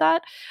call it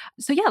that.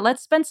 So yeah,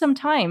 let's spend some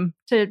time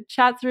to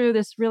chat through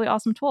this really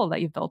awesome tool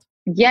that you've built.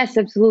 Yes,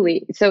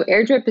 absolutely. So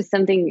AirDrip is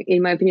something,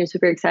 in my opinion,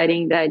 super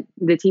exciting that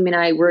the team and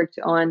I worked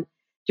on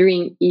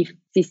during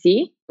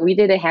EthCC. We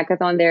did a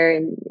hackathon there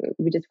and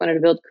we just wanted to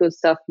build cool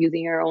stuff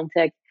using our own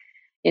tech.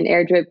 And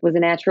AirDrip was a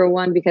natural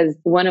one because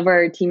one of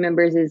our team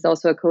members is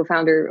also a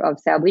co-founder of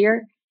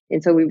Sablier.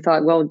 And so we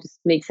thought, well, it just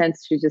makes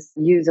sense to just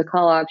use a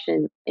call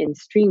option and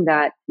stream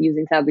that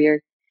using Sablier.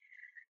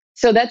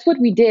 So that's what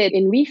we did.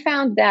 And we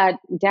found that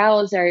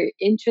DAOs are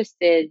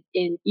interested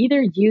in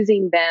either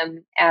using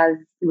them as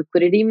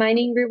liquidity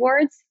mining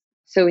rewards.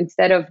 So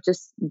instead of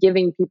just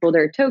giving people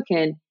their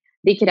token,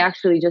 they could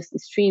actually just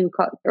stream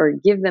or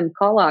give them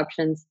call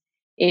options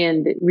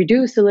and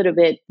reduce a little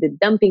bit the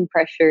dumping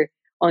pressure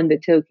on the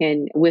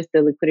token with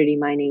the liquidity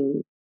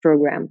mining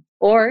program.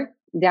 Or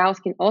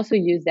DAOs can also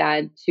use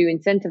that to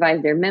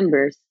incentivize their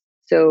members.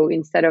 So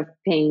instead of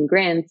paying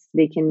grants,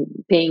 they can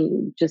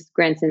paying just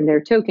grants in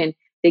their token.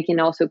 They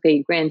can also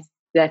pay grants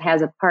that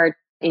has a part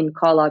in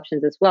call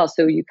options as well.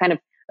 So you kind of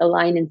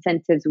align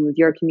incentives with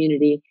your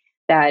community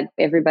that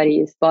everybody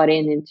is bought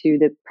into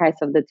the price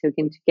of the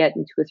token to get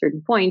into a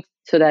certain point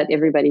so that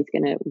everybody's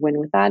going to win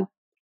with that,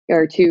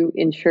 or to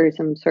ensure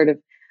some sort of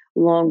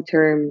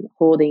long-term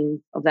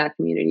holding of that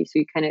community. So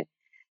you kind of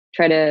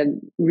try to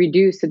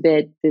reduce a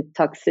bit the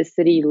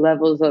toxicity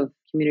levels of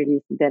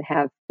communities that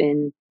have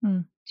been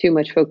too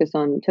much focused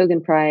on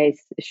token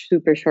price,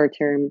 super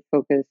short-term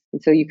focus.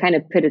 And so you kind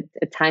of put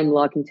a time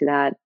lock into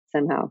that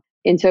somehow.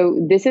 And so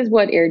this is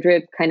what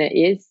AirDrip kind of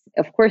is.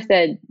 Of course,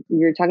 that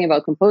you're talking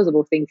about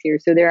composable things here.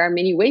 So there are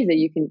many ways that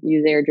you can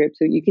use AirDrip.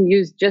 So you can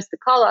use just the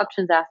call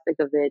options aspect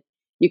of it.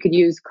 You could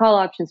use call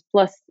options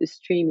plus the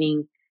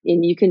streaming,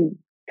 and you can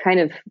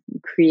kind of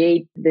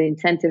create the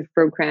incentive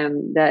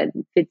program that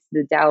fits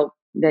the DAO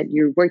that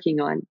you're working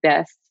on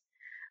best.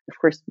 Of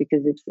course,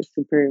 because it's a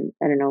super,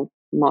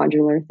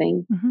 modular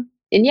thing.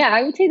 And yeah,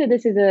 I would say that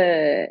this is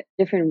a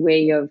different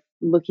way of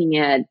looking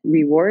at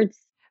rewards.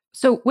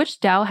 So which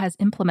DAO has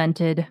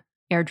implemented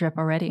airdrop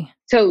already?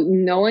 So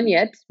no one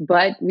yet,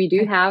 but we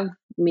do have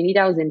many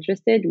DAOs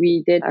interested.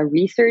 We did a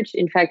research.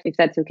 In fact, if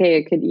that's okay,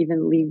 I could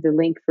even leave the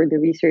link for the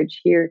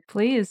research here.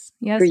 Please,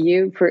 yes. For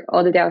you, for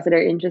all the DAOs that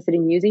are interested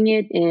in using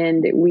it.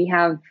 And we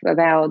have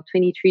about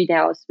 23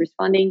 DAOs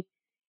responding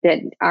that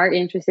are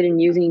interested in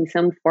using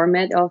some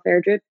format of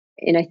airdrop.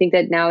 And I think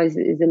that now is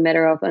a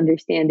matter of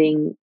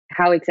understanding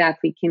how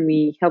exactly can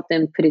we help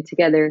them put it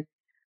together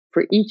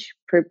for each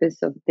purpose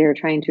of they're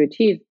trying to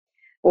achieve,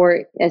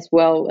 or as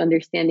well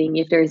understanding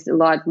if there's a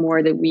lot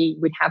more that we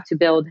would have to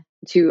build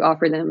to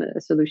offer them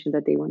a solution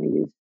that they want to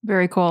use.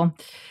 Very cool.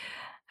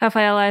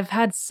 Rafaela, I've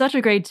had such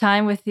a great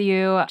time with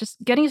you,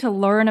 just getting to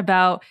learn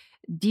about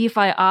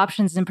DeFi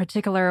options in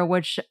particular,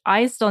 which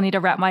I still need to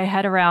wrap my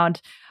head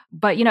around.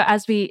 But,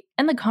 as we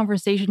end the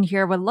conversation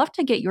here, would love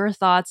to get your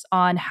thoughts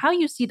on how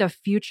you see the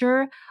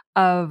future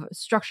of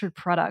structured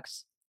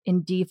products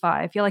in DeFi.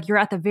 I feel like you're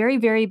at the very,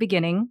 very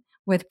beginning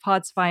with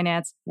Pods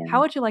Finance. Yeah. How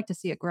would you like to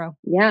see it grow?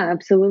 Yeah,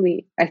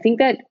 absolutely. I think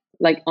that,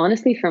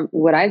 honestly, from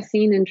what I've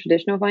seen in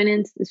traditional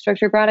finance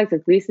structured products,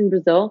 at least in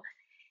Brazil,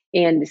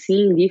 and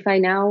seeing DeFi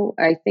now,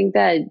 I think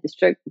that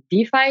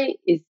DeFi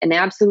is an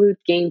absolute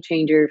game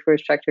changer for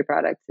structured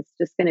products. It's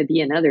just going to be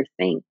another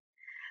thing.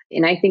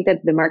 And I think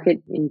that the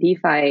market in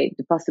DeFi,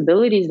 the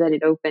possibilities that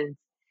it opens,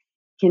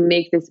 can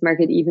make this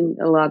market even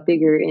a lot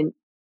bigger and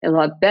a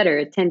lot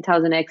better,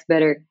 10,000x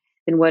better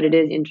than what it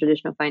is in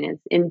traditional finance.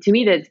 And to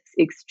me, that's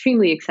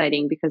extremely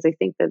exciting because I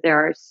think that there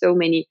are so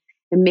many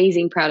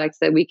amazing products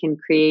that we can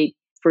create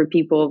for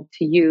people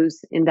to use.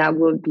 And that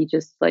would be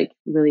just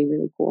really,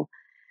 really cool.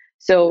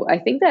 So I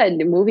think that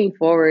moving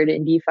forward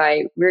in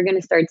DeFi, we're going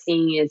to start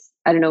seeing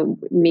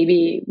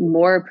maybe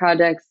more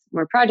projects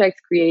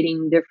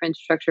creating different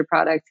structured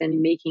products and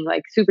making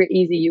super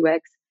easy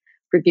UX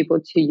for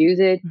people to use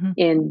it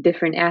in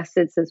different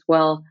assets as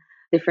well,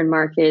 different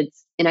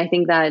markets. And I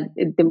think that,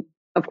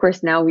 of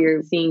course, now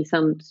we're seeing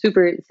some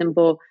super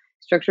simple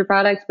structured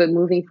products, but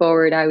moving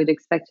forward, I would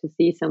expect to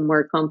see some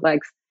more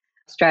complex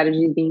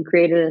strategies being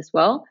created as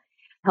well.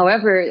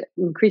 However,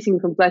 increasing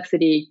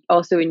complexity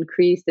also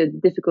increased the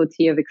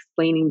difficulty of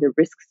explaining the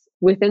risks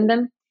within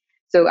them.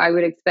 So I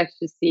would expect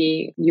to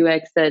see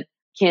UX that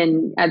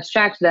can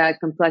abstract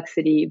that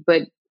complexity,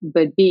 but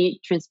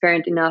be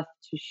transparent enough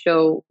to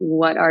show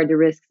what are the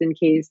risks in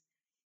case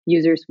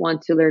users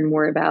want to learn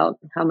more about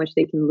how much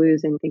they can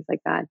lose and things like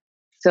that.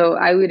 So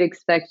I would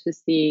expect to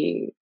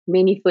see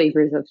many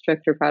flavors of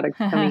structured products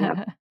coming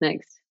up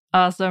next.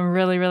 Awesome.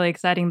 Really, really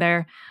exciting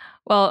there.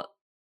 Well,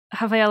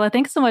 Rafaela,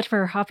 thanks so much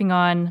for hopping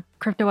on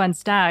Crypto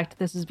Unstacked.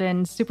 This has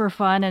been super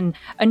fun and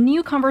a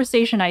new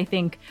conversation, I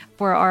think,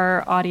 for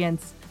our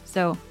audience.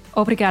 So,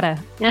 obrigada.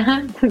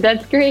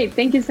 That's great.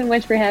 Thank you so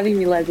much for having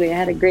me, Leslie. I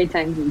had a great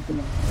time here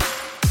today.